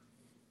not.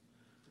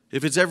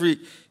 If it's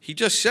he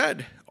just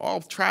said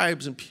all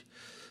tribes and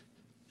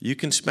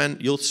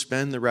You'll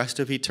spend the rest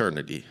of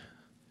eternity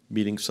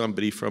meeting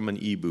somebody from an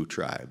Ibu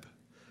tribe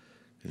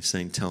and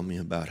saying, tell me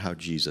about how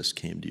Jesus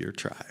came to your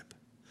tribe.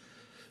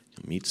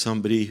 You'll meet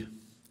somebody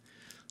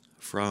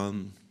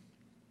from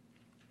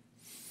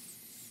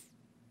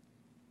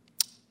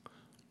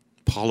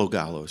Paulo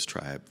Gallo's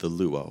tribe, the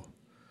Luo.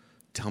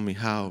 Tell me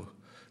how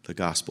the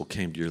gospel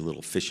came to your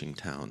little fishing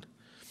town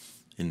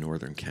in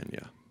northern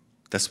Kenya.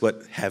 That's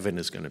what heaven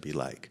is going to be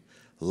like.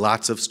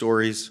 Lots of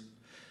stories,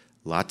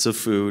 lots of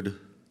food,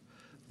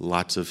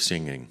 lots of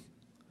singing,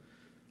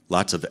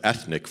 lots of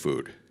ethnic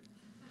food,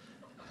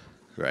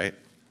 right?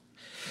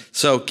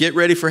 So get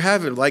ready for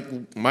heaven.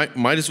 Like,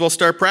 might as well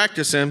start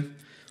practicing.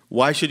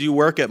 Why should you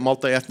work at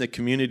multi-ethnic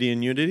community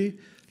and unity?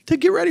 To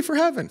get ready for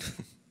heaven.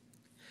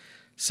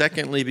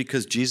 Secondly,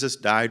 because Jesus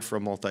died for a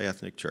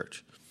multi-ethnic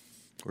church,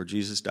 or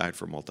Jesus died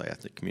for a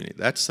multi-ethnic community.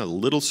 That's a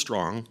little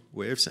strong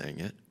way of saying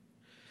it,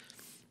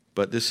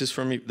 but this is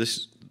from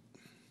this.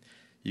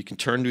 You can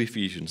turn to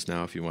Ephesians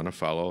now if you want to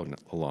follow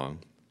along.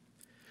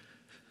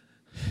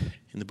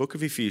 In the book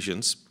of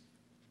Ephesians,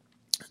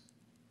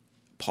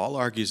 Paul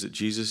argues that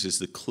Jesus is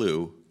the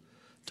clue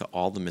to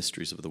all the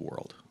mysteries of the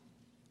world.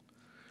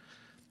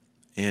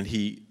 And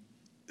he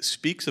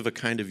speaks of a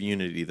kind of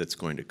unity that's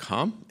going to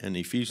come. In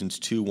Ephesians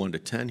 2,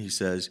 1-10, he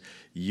says,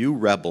 you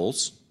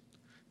rebels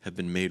have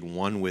been made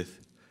one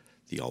with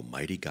the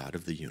Almighty God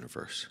of the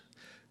universe.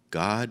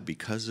 God,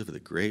 because of the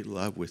great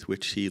love with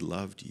which he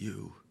loved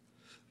you,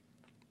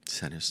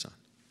 sent his son.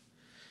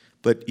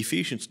 But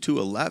Ephesians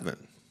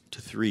 2:11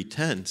 to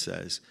 3:10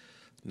 says,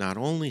 not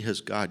only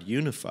has God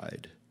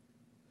unified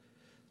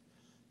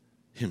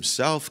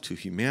himself to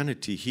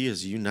humanity, he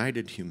has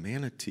united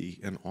humanity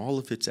and all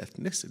of its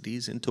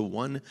ethnicities into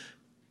one,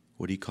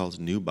 what he calls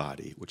new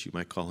body, which you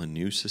might call a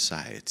new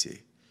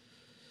society.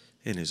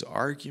 And his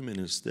argument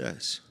is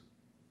this,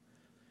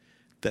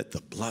 that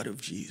the blood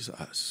of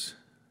Jesus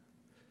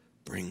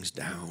brings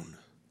down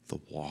the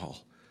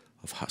wall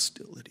of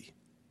hostility.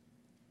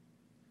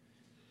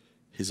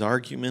 His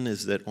argument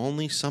is that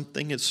only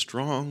something as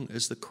strong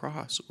as the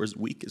cross or as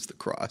weak as the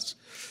cross,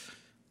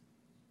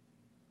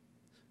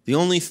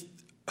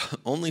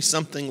 only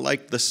something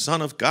like the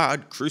Son of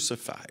God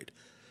crucified,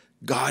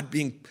 God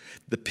being,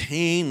 the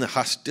pain, the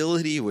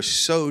hostility was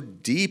so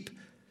deep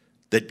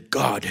that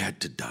God had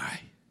to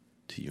die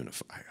to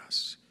unify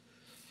us.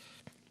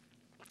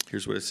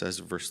 Here's what it says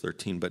in verse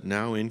 13. But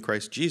now in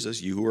Christ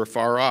Jesus, you who are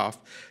far off,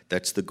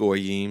 that's the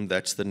goyim,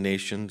 that's the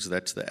nations,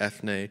 that's the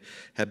ethne,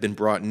 have been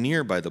brought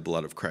near by the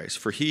blood of Christ.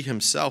 For he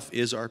himself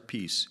is our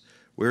peace.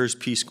 Where is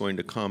peace going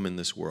to come in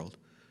this world?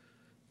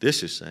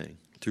 This is saying,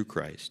 through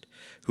Christ,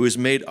 who has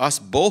made us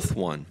both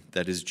one,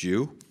 that is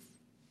Jew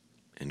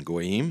and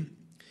goyim,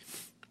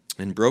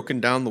 and broken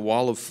down the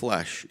wall of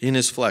flesh, in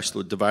his flesh,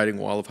 the dividing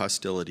wall of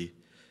hostility.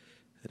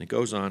 And it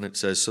goes on, it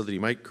says, so that he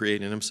might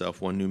create in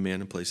himself one new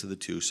man in place of the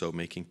two, so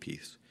making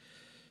peace.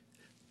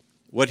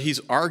 What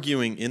he's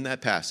arguing in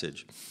that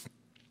passage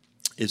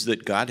is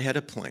that God had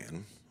a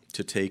plan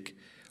to take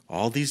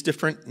all these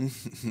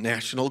different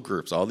national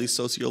groups, all these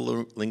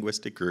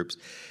sociolinguistic groups,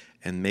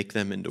 and make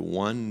them into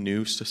one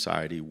new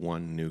society,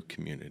 one new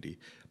community.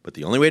 But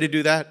the only way to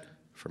do that,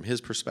 from his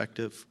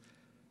perspective,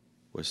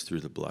 was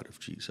through the blood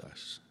of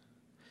Jesus.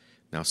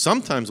 Now,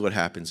 sometimes what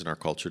happens in our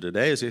culture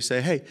today is they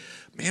say, hey,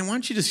 man, why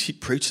don't you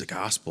just preach the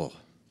gospel?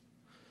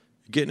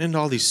 You're getting into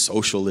all these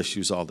social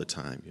issues all the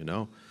time, you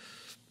know?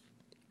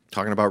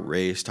 Talking about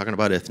race, talking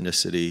about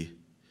ethnicity.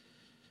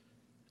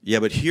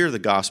 Yeah, but here the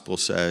gospel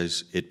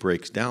says it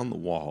breaks down the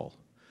wall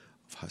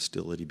of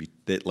hostility.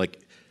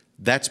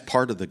 That's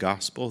part of the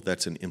gospel.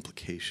 That's an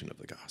implication of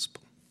the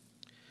gospel.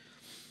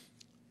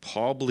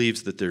 Paul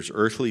believes that there's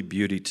earthly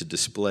beauty to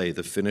display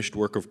the finished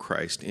work of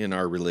Christ in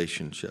our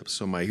relationships.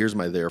 So here's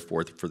my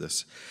therefore for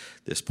this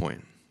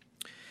point.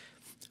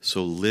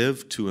 So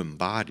live to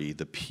embody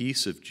the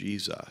peace of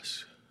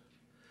Jesus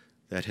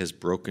that has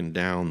broken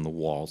down the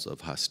walls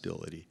of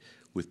hostility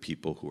with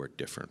people who are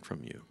different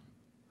from you.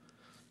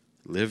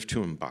 Live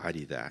to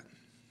embody that.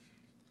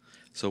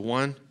 So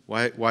one,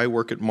 why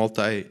work at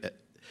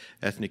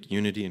multi-ethnic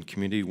unity and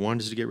community? One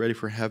is to get ready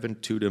for heaven.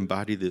 Two, to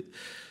embody the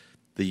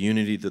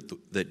unity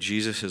that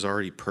Jesus has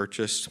already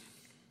purchased.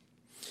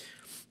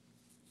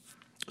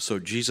 So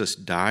Jesus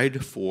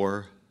died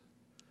for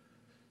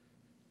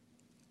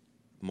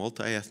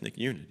multi-ethnic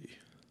unity.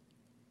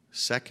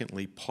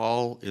 Secondly,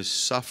 Paul is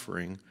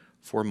suffering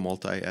for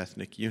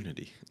multi-ethnic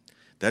unity.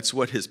 That's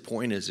what his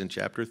point is in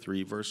chapter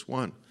 3, verse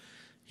 1.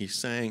 He's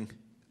saying,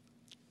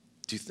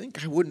 do you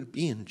think I wouldn't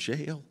be in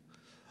jail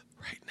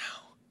right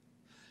now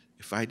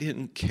if I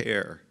didn't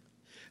care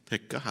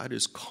that God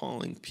is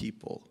calling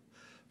people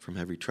from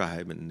every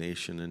tribe and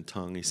nation and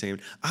tongue? He's saying,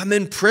 I'm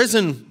in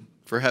prison,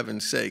 for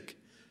heaven's sake.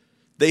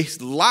 They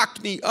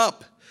locked me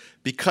up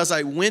because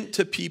I went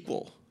to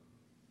people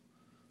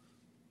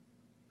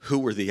who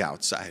were the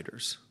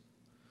outsiders.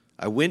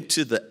 I went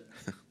to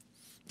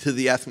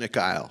the ethnic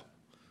aisle,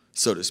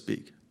 so to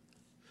speak.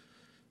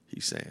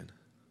 He's saying,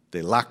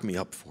 they locked me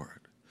up for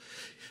it.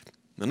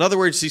 In other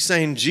words, he's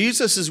saying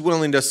Jesus is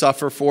willing to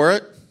suffer for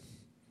it.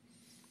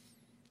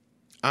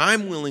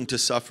 I'm willing to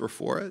suffer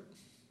for it.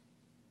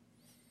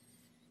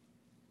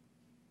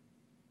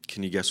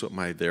 Can you guess what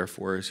my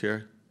therefore is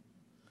here?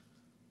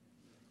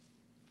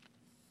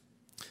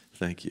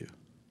 Thank you,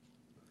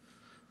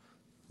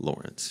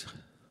 Lawrence.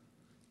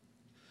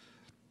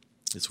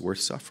 It's worth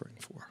suffering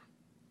for.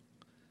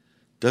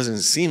 Doesn't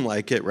seem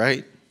like it,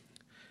 right?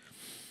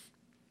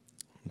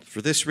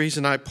 For this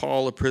reason, I,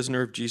 Paul, a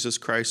prisoner of Jesus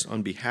Christ,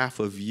 on behalf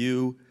of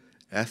you,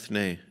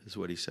 ethne, is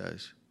what he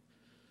says.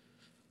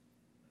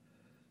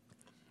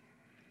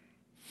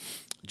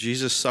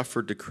 Jesus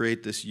suffered to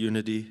create this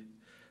unity.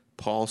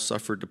 Paul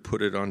suffered to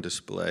put it on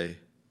display.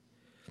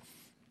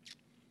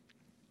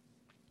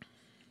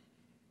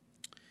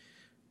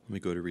 Let me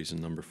go to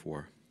reason number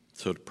 4.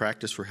 So to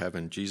practice for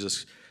heaven,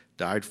 Jesus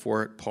died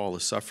for it. Paul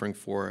is suffering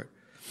for it.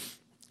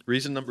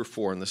 Reason number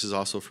 4, and this is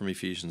also from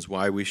Ephesians,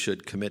 why we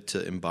should commit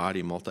to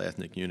embody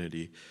multi-ethnic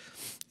unity,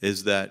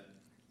 is that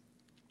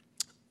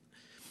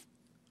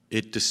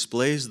it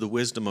displays the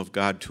wisdom of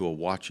God to a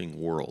watching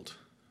world.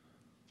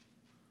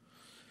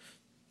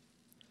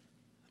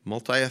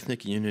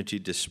 Multi-ethnic unity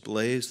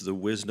displays the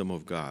wisdom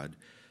of God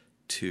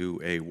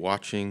to a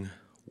watching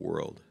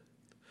world.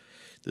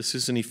 This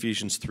is in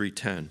Ephesians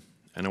 3:10,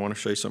 and I want to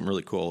show you something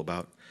really cool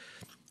about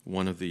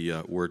one of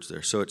the words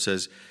there. So it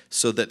says,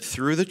 so that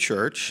through the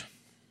church,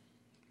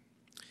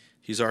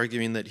 he's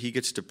arguing that he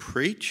gets to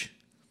preach.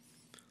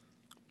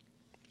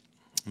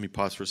 Let me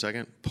pause for a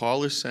second.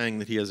 Paul is saying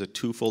that he has a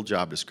twofold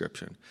job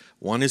description.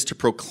 One is to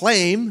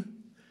proclaim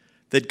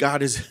that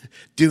God is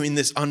doing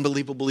this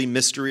unbelievably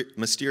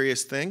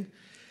mysterious thing.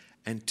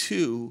 And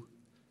 2,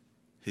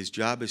 his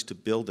job is to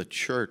build a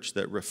church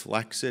that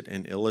reflects it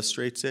and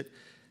illustrates it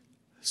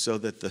so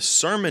that the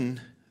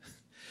sermon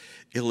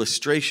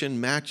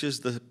illustration matches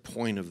the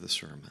point of the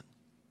sermon.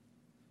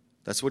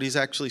 That's what he's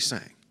actually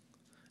saying.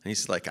 And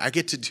he's like, I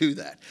get to do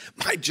that.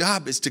 My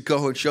job is to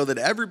go and show that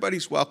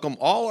everybody's welcome,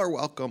 all are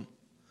welcome.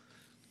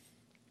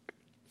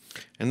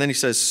 And then he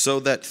says, so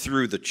that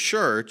through the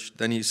church,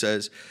 then he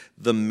says,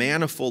 the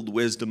manifold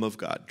wisdom of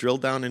God. Drill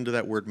down into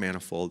that word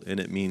manifold, and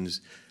it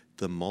means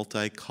the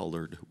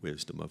multicolored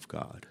wisdom of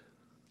God.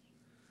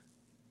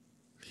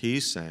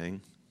 He's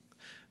saying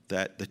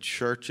that the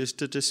church is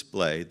to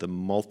display the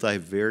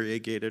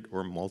multivariegated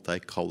or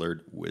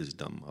multicolored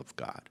wisdom of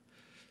God.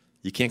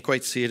 You can't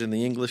quite see it in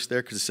the English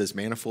there because it says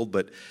manifold,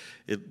 but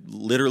it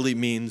literally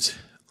means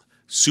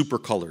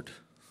supercolored.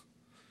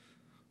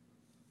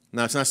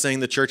 Now, it's not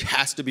saying the church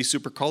has to be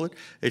supercolored.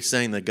 It's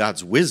saying that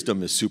God's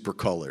wisdom is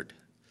supercolored.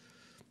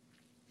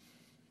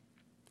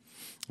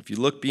 If you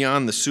look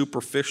beyond the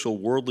superficial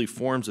worldly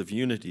forms of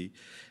unity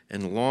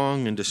and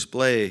long and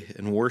display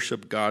and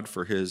worship God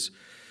for his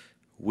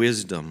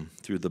wisdom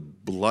through the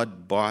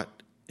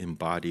blood-bought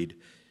embodied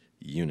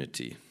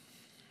unity.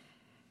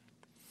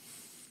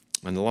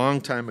 And a long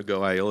time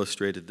ago, I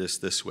illustrated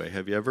this way.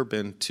 Have you ever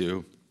been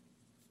to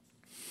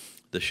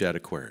the Shed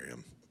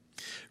Aquarium?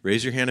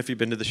 Raise your hand if you've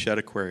been to the Shed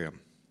Aquarium.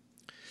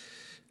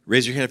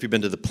 Raise your hand if you've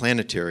been to the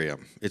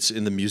planetarium. It's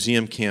in the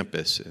museum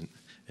campus, and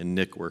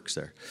Nick works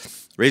there.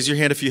 Raise your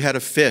hand if you had a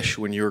fish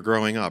when you were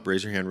growing up.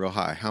 Raise your hand real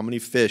high. How many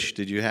fish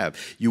did you have?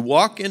 You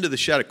walk into the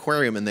Shed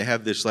Aquarium, and they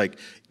have this like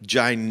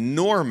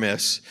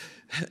ginormous,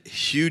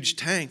 huge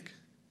tank.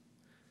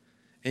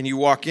 And you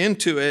walk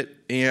into it,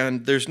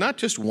 and there's not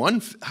just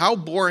one. How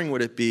boring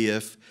would it be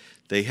if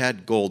they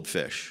had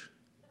goldfish?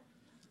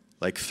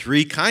 Like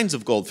 3 kinds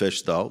of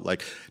goldfish, though,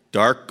 like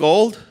dark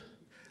gold,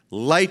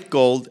 light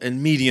gold,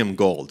 and medium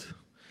gold.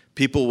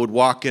 People would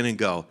walk in and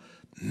go,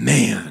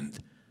 man,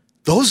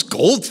 those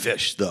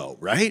goldfish, though,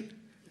 right?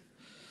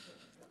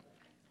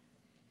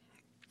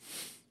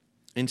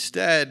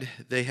 Instead,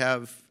 they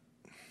have,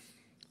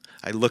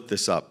 I looked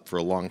this up for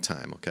a long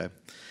time, okay?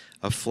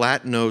 A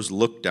flat-nosed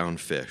look-down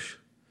fish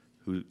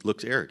who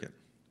looks arrogant.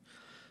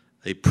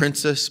 A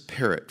princess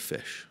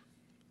parrotfish.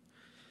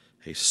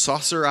 A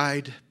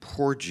saucer-eyed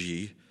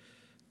porgy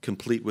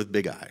complete with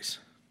big eyes.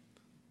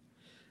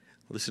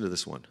 Listen to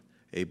this one.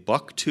 A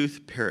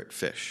buck-toothed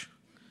parrotfish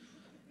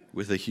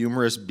with a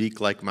humorous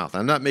beak-like mouth.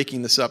 I'm not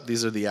making this up.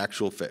 These are the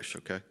actual fish,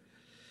 okay?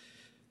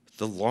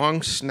 The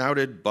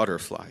long-snouted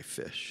butterfly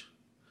fish.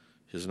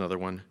 Here's another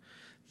one.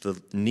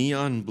 The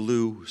neon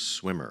blue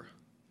swimmer.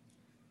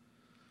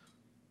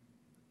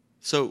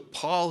 So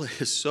Paul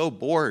is so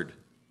bored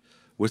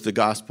with the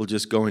gospel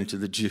just going to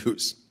the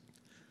Jews.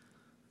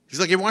 He's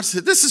like, he wants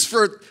to, this is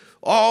for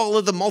all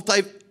of the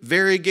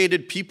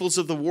multivariegated peoples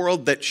of the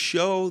world that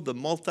show the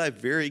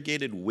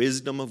multivariegated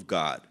wisdom of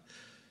God.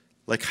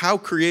 Like, how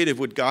creative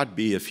would God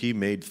be if he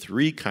made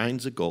 3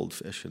 kinds of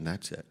goldfish and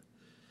that's it?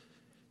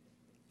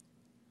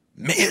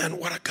 Man,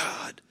 what a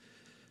God.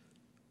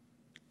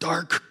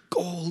 Dark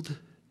gold,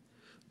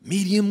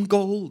 medium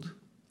gold,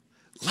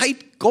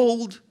 light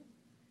gold.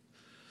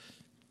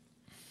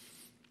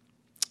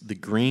 The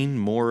green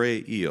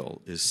moray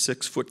eel is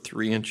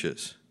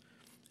 6'3"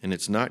 and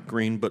it's not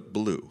green but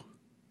blue,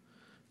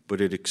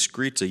 but it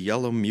excretes a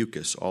yellow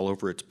mucus all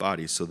over its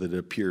body so that it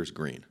appears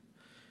green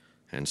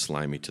and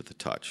slimy to the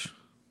touch.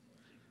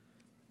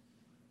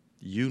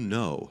 You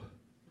know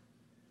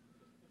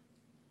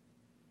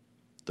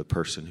the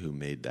person who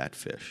made that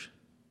fish.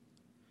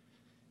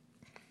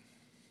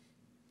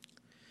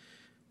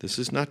 This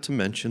is not to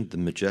mention the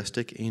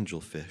majestic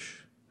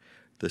angelfish,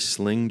 the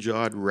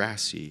sling-jawed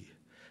wrasse,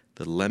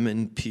 the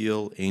lemon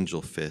peel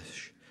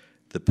angelfish,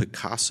 the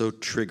Picasso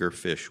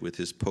triggerfish with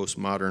his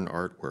postmodern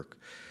artwork,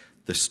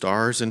 the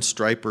stars and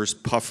stripers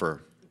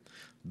puffer,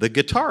 the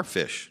guitar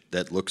fish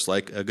that looks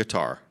like a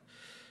guitar,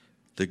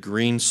 the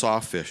green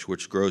sawfish,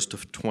 which grows to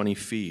 20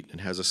 feet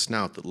and has a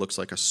snout that looks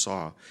like a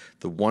saw,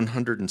 the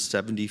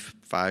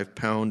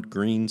 175-pound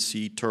green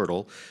sea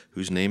turtle,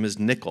 whose name is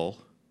Nickel,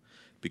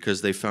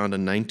 because they found a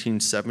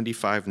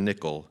 1975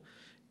 nickel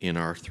in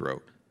our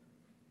throat.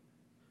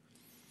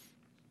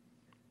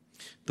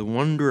 The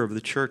wonder of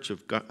the church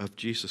of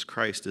Jesus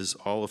Christ is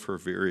all of her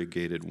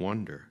variegated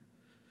wonder.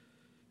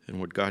 And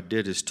what God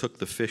did is took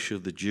the fish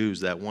of the Jews,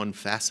 that one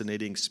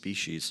fascinating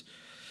species,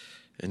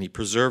 and he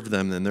preserved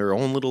them in their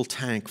own little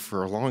tank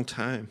for a long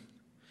time,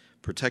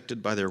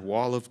 protected by their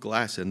wall of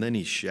glass, and then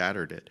he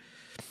shattered it.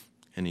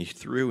 And he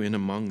threw in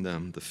among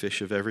them the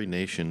fish of every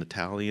nation,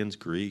 Italians,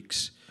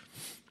 Greeks,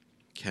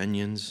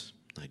 Kenyans,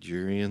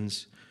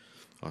 Nigerians,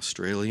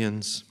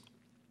 Australians,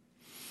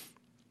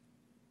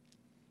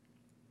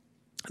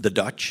 the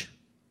Dutch,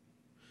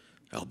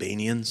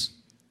 Albanians.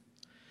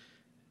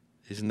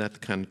 Isn't that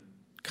the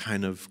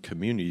kind of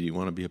community you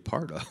want to be a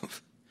part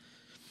of?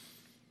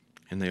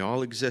 And they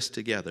all exist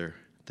together.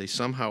 They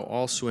somehow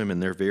all swim in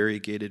their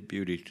variegated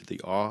beauty to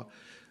the awe.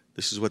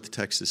 This is what the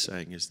text is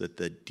saying, is that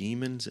the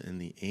demons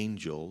and the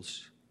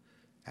angels,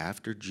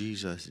 after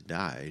Jesus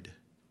died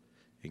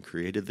and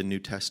created the New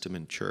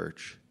Testament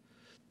church,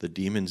 the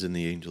demons and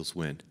the angels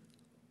went,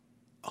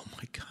 oh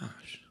my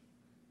gosh,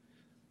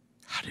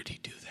 how did he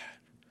do that?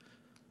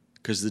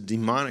 Because the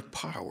demonic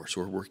powers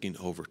were working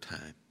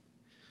overtime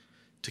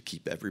to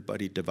keep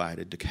everybody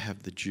divided, to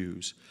have the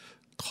Jews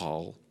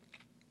call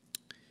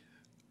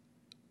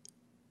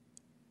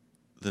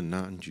the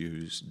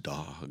non-Jews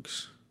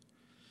dogs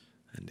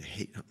and to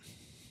hate them.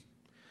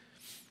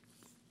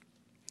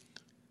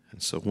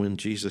 And so when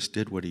Jesus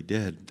did what he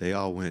did, they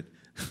all went,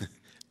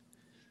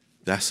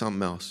 that's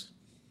something else.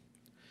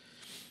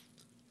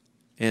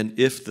 And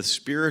if the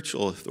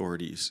spiritual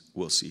authorities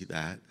will see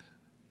that,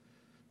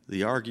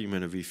 the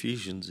argument of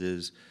Ephesians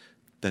is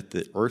that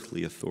the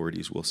earthly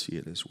authorities will see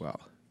it as well.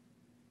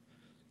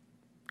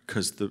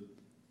 Because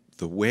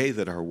the way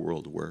that our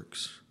world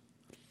works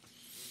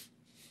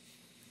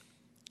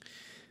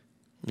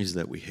is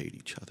that we hate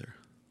each other.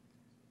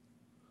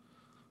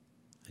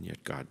 And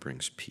yet God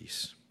brings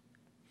peace.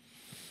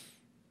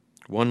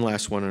 One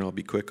last one, and I'll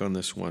be quick on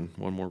this one.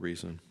 One more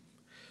reason.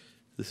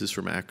 This is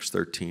from Acts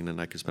 13, and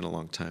I could spend a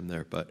long time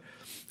there, but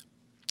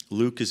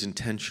Luke is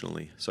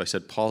intentionally, so I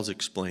said Paul's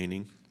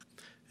explaining,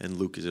 and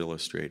Luke is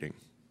illustrating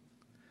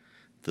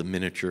the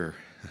miniature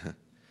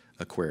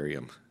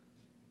aquarium.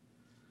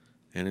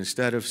 And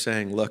instead of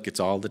saying, look, it's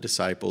all the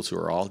disciples who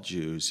are all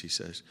Jews, he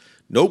says,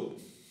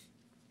 nope.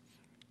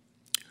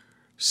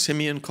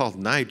 Simeon called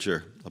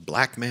Niger, a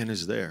black man,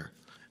 is there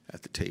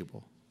at the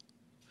table.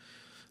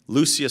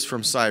 Lucius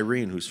from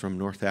Cyrene, who's from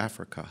North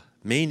Africa.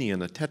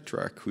 Manian, a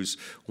tetrarch, who's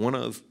one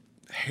of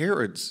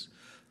Herod's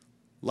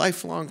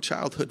lifelong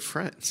childhood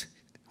friends.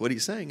 What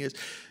he's saying is,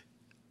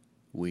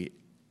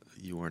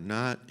 you are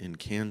not in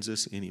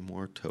Kansas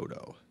anymore,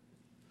 Toto.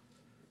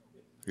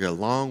 You're a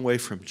long way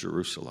from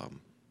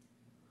Jerusalem.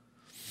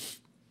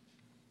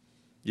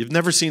 You've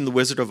never seen The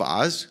Wizard of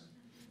Oz?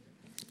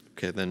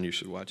 Okay, then you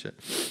should watch it.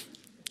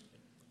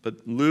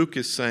 But Luke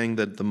is saying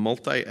that the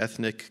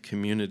multi-ethnic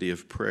community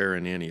of prayer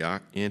in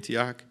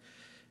Antioch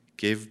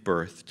gave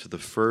birth to the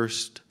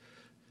first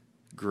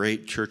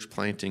great church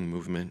planting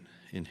movement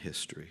in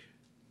history.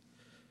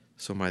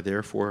 So my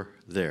therefore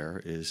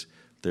there is,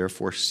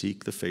 therefore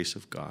seek the face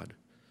of God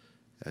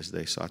as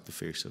they sought the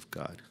face of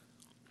God.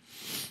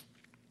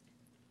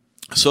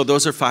 So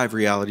those are 5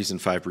 realities and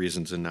 5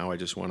 reasons, and now I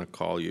just want to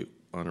call you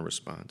on a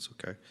response,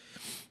 okay?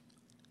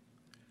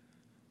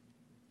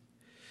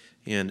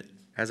 And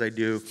as I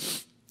do,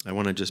 I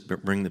want to just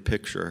bring the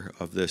picture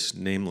of this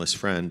nameless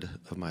friend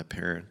of my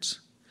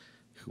parents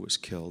who was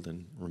killed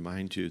and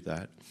remind you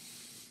that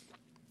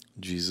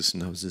Jesus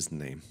knows his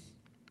name.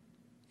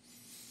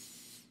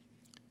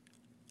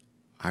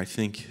 I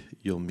think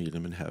you'll meet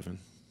him in heaven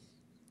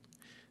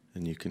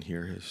and you can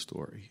hear his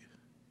story.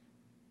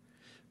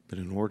 But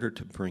in order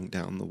to bring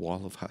down the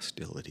wall of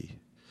hostility,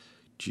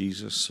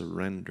 Jesus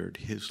surrendered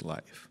his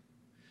life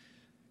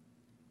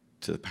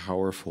to the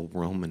powerful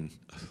Roman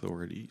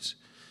authorities,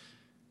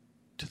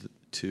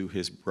 to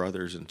his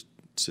brothers and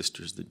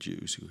sisters, the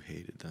Jews, who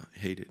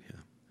hated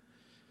him.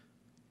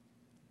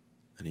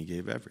 And he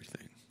gave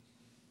everything.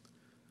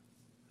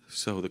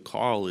 So the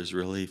call is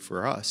really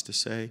for us to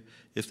say,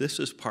 if this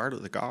is part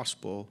of the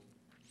gospel,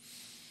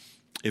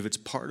 if it's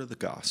part of the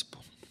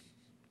gospel,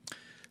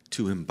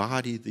 to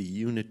embody the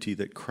unity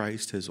that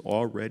Christ has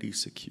already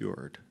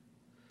secured,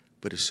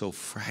 but is so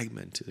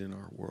fragmented in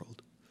our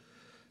world,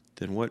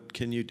 then what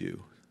can you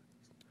do?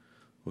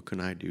 What can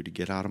I do to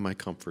get out of my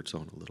comfort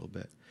zone a little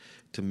bit?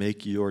 To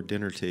make your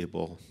dinner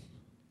table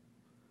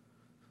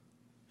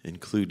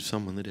include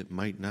someone that it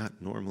might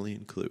not normally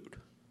include.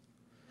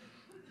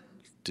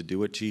 To do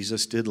what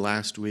Jesus did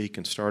last week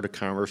and start a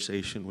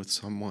conversation with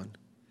someone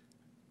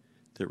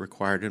that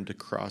required him to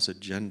cross a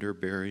gender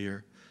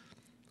barrier,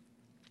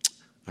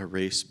 a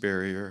race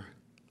barrier,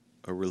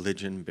 a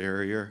religion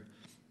barrier,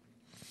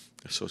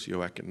 a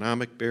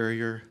socioeconomic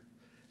barrier,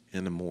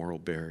 and a moral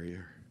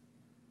barrier.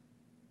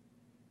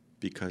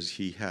 Because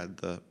he had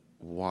the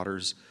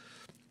waters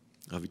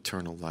of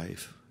eternal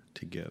life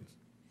to give.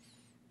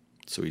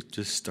 So he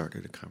just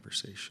started a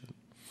conversation.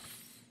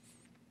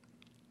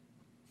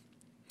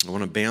 I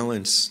want to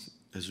balance,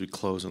 as we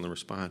close on the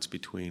response,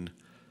 between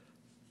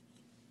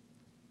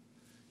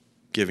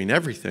giving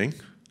everything,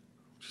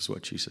 which is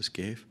what Jesus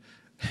gave,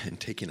 and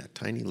taking a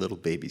tiny little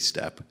baby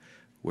step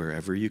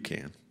wherever you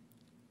can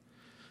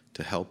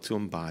to help to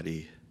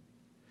embody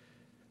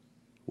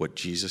what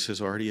Jesus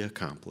has already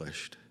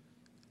accomplished,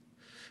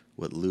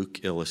 what Luke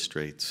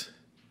illustrates,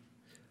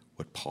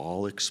 what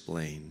Paul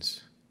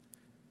explains,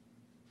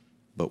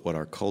 but what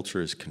our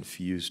culture is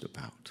confused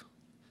about,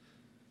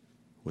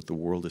 what the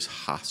world is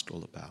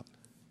hostile about,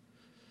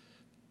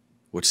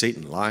 what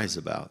Satan lies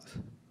about,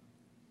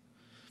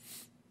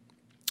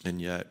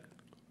 and yet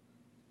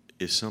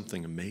is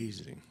something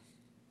amazing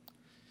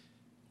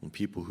when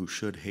people who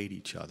should hate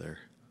each other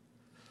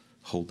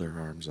hold their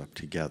arms up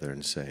together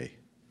and say,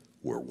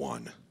 we're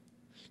one,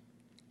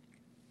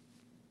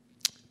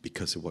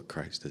 because of what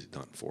Christ has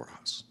done for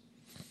us.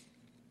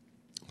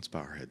 Let's bow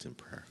our heads in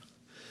prayer.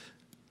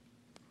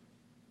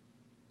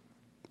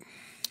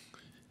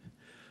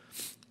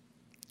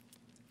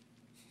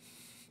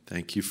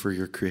 Thank you for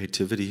your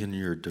creativity and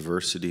your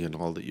diversity and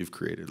all that you've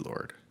created,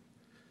 Lord.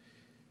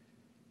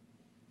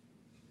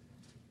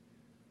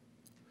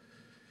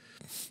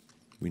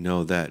 We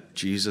know that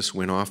Jesus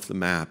went off the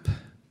map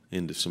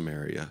into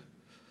Samaria,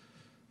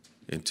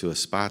 into a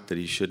spot that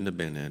he shouldn't have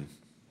been in,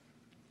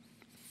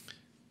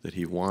 that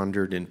he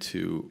wandered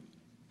into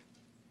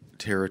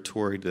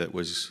territory that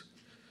was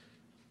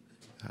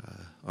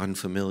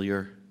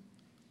unfamiliar.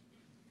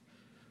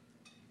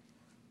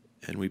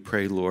 And we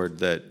pray, Lord,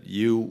 that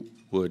you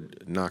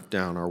would knock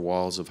down our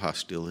walls of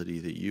hostility,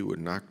 that you would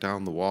knock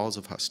down the walls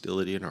of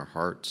hostility in our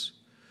hearts,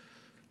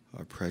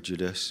 our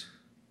prejudice,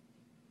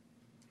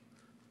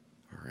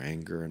 our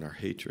anger, and our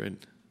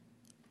hatred.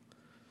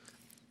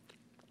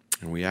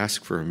 And we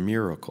ask for a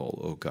miracle,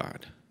 O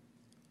God.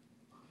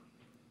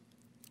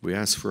 We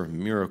ask for a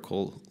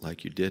miracle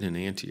like you did in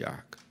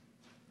Antioch,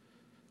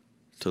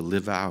 to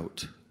live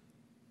out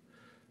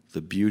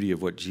the beauty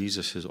of what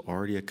Jesus has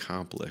already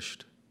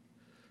accomplished,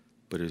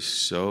 but is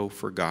so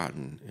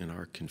forgotten in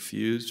our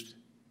confused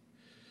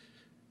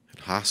and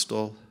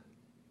hostile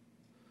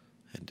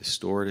and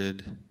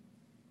distorted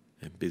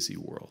and busy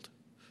world.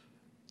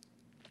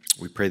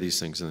 We pray these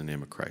things in the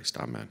name of Christ.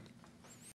 Amen.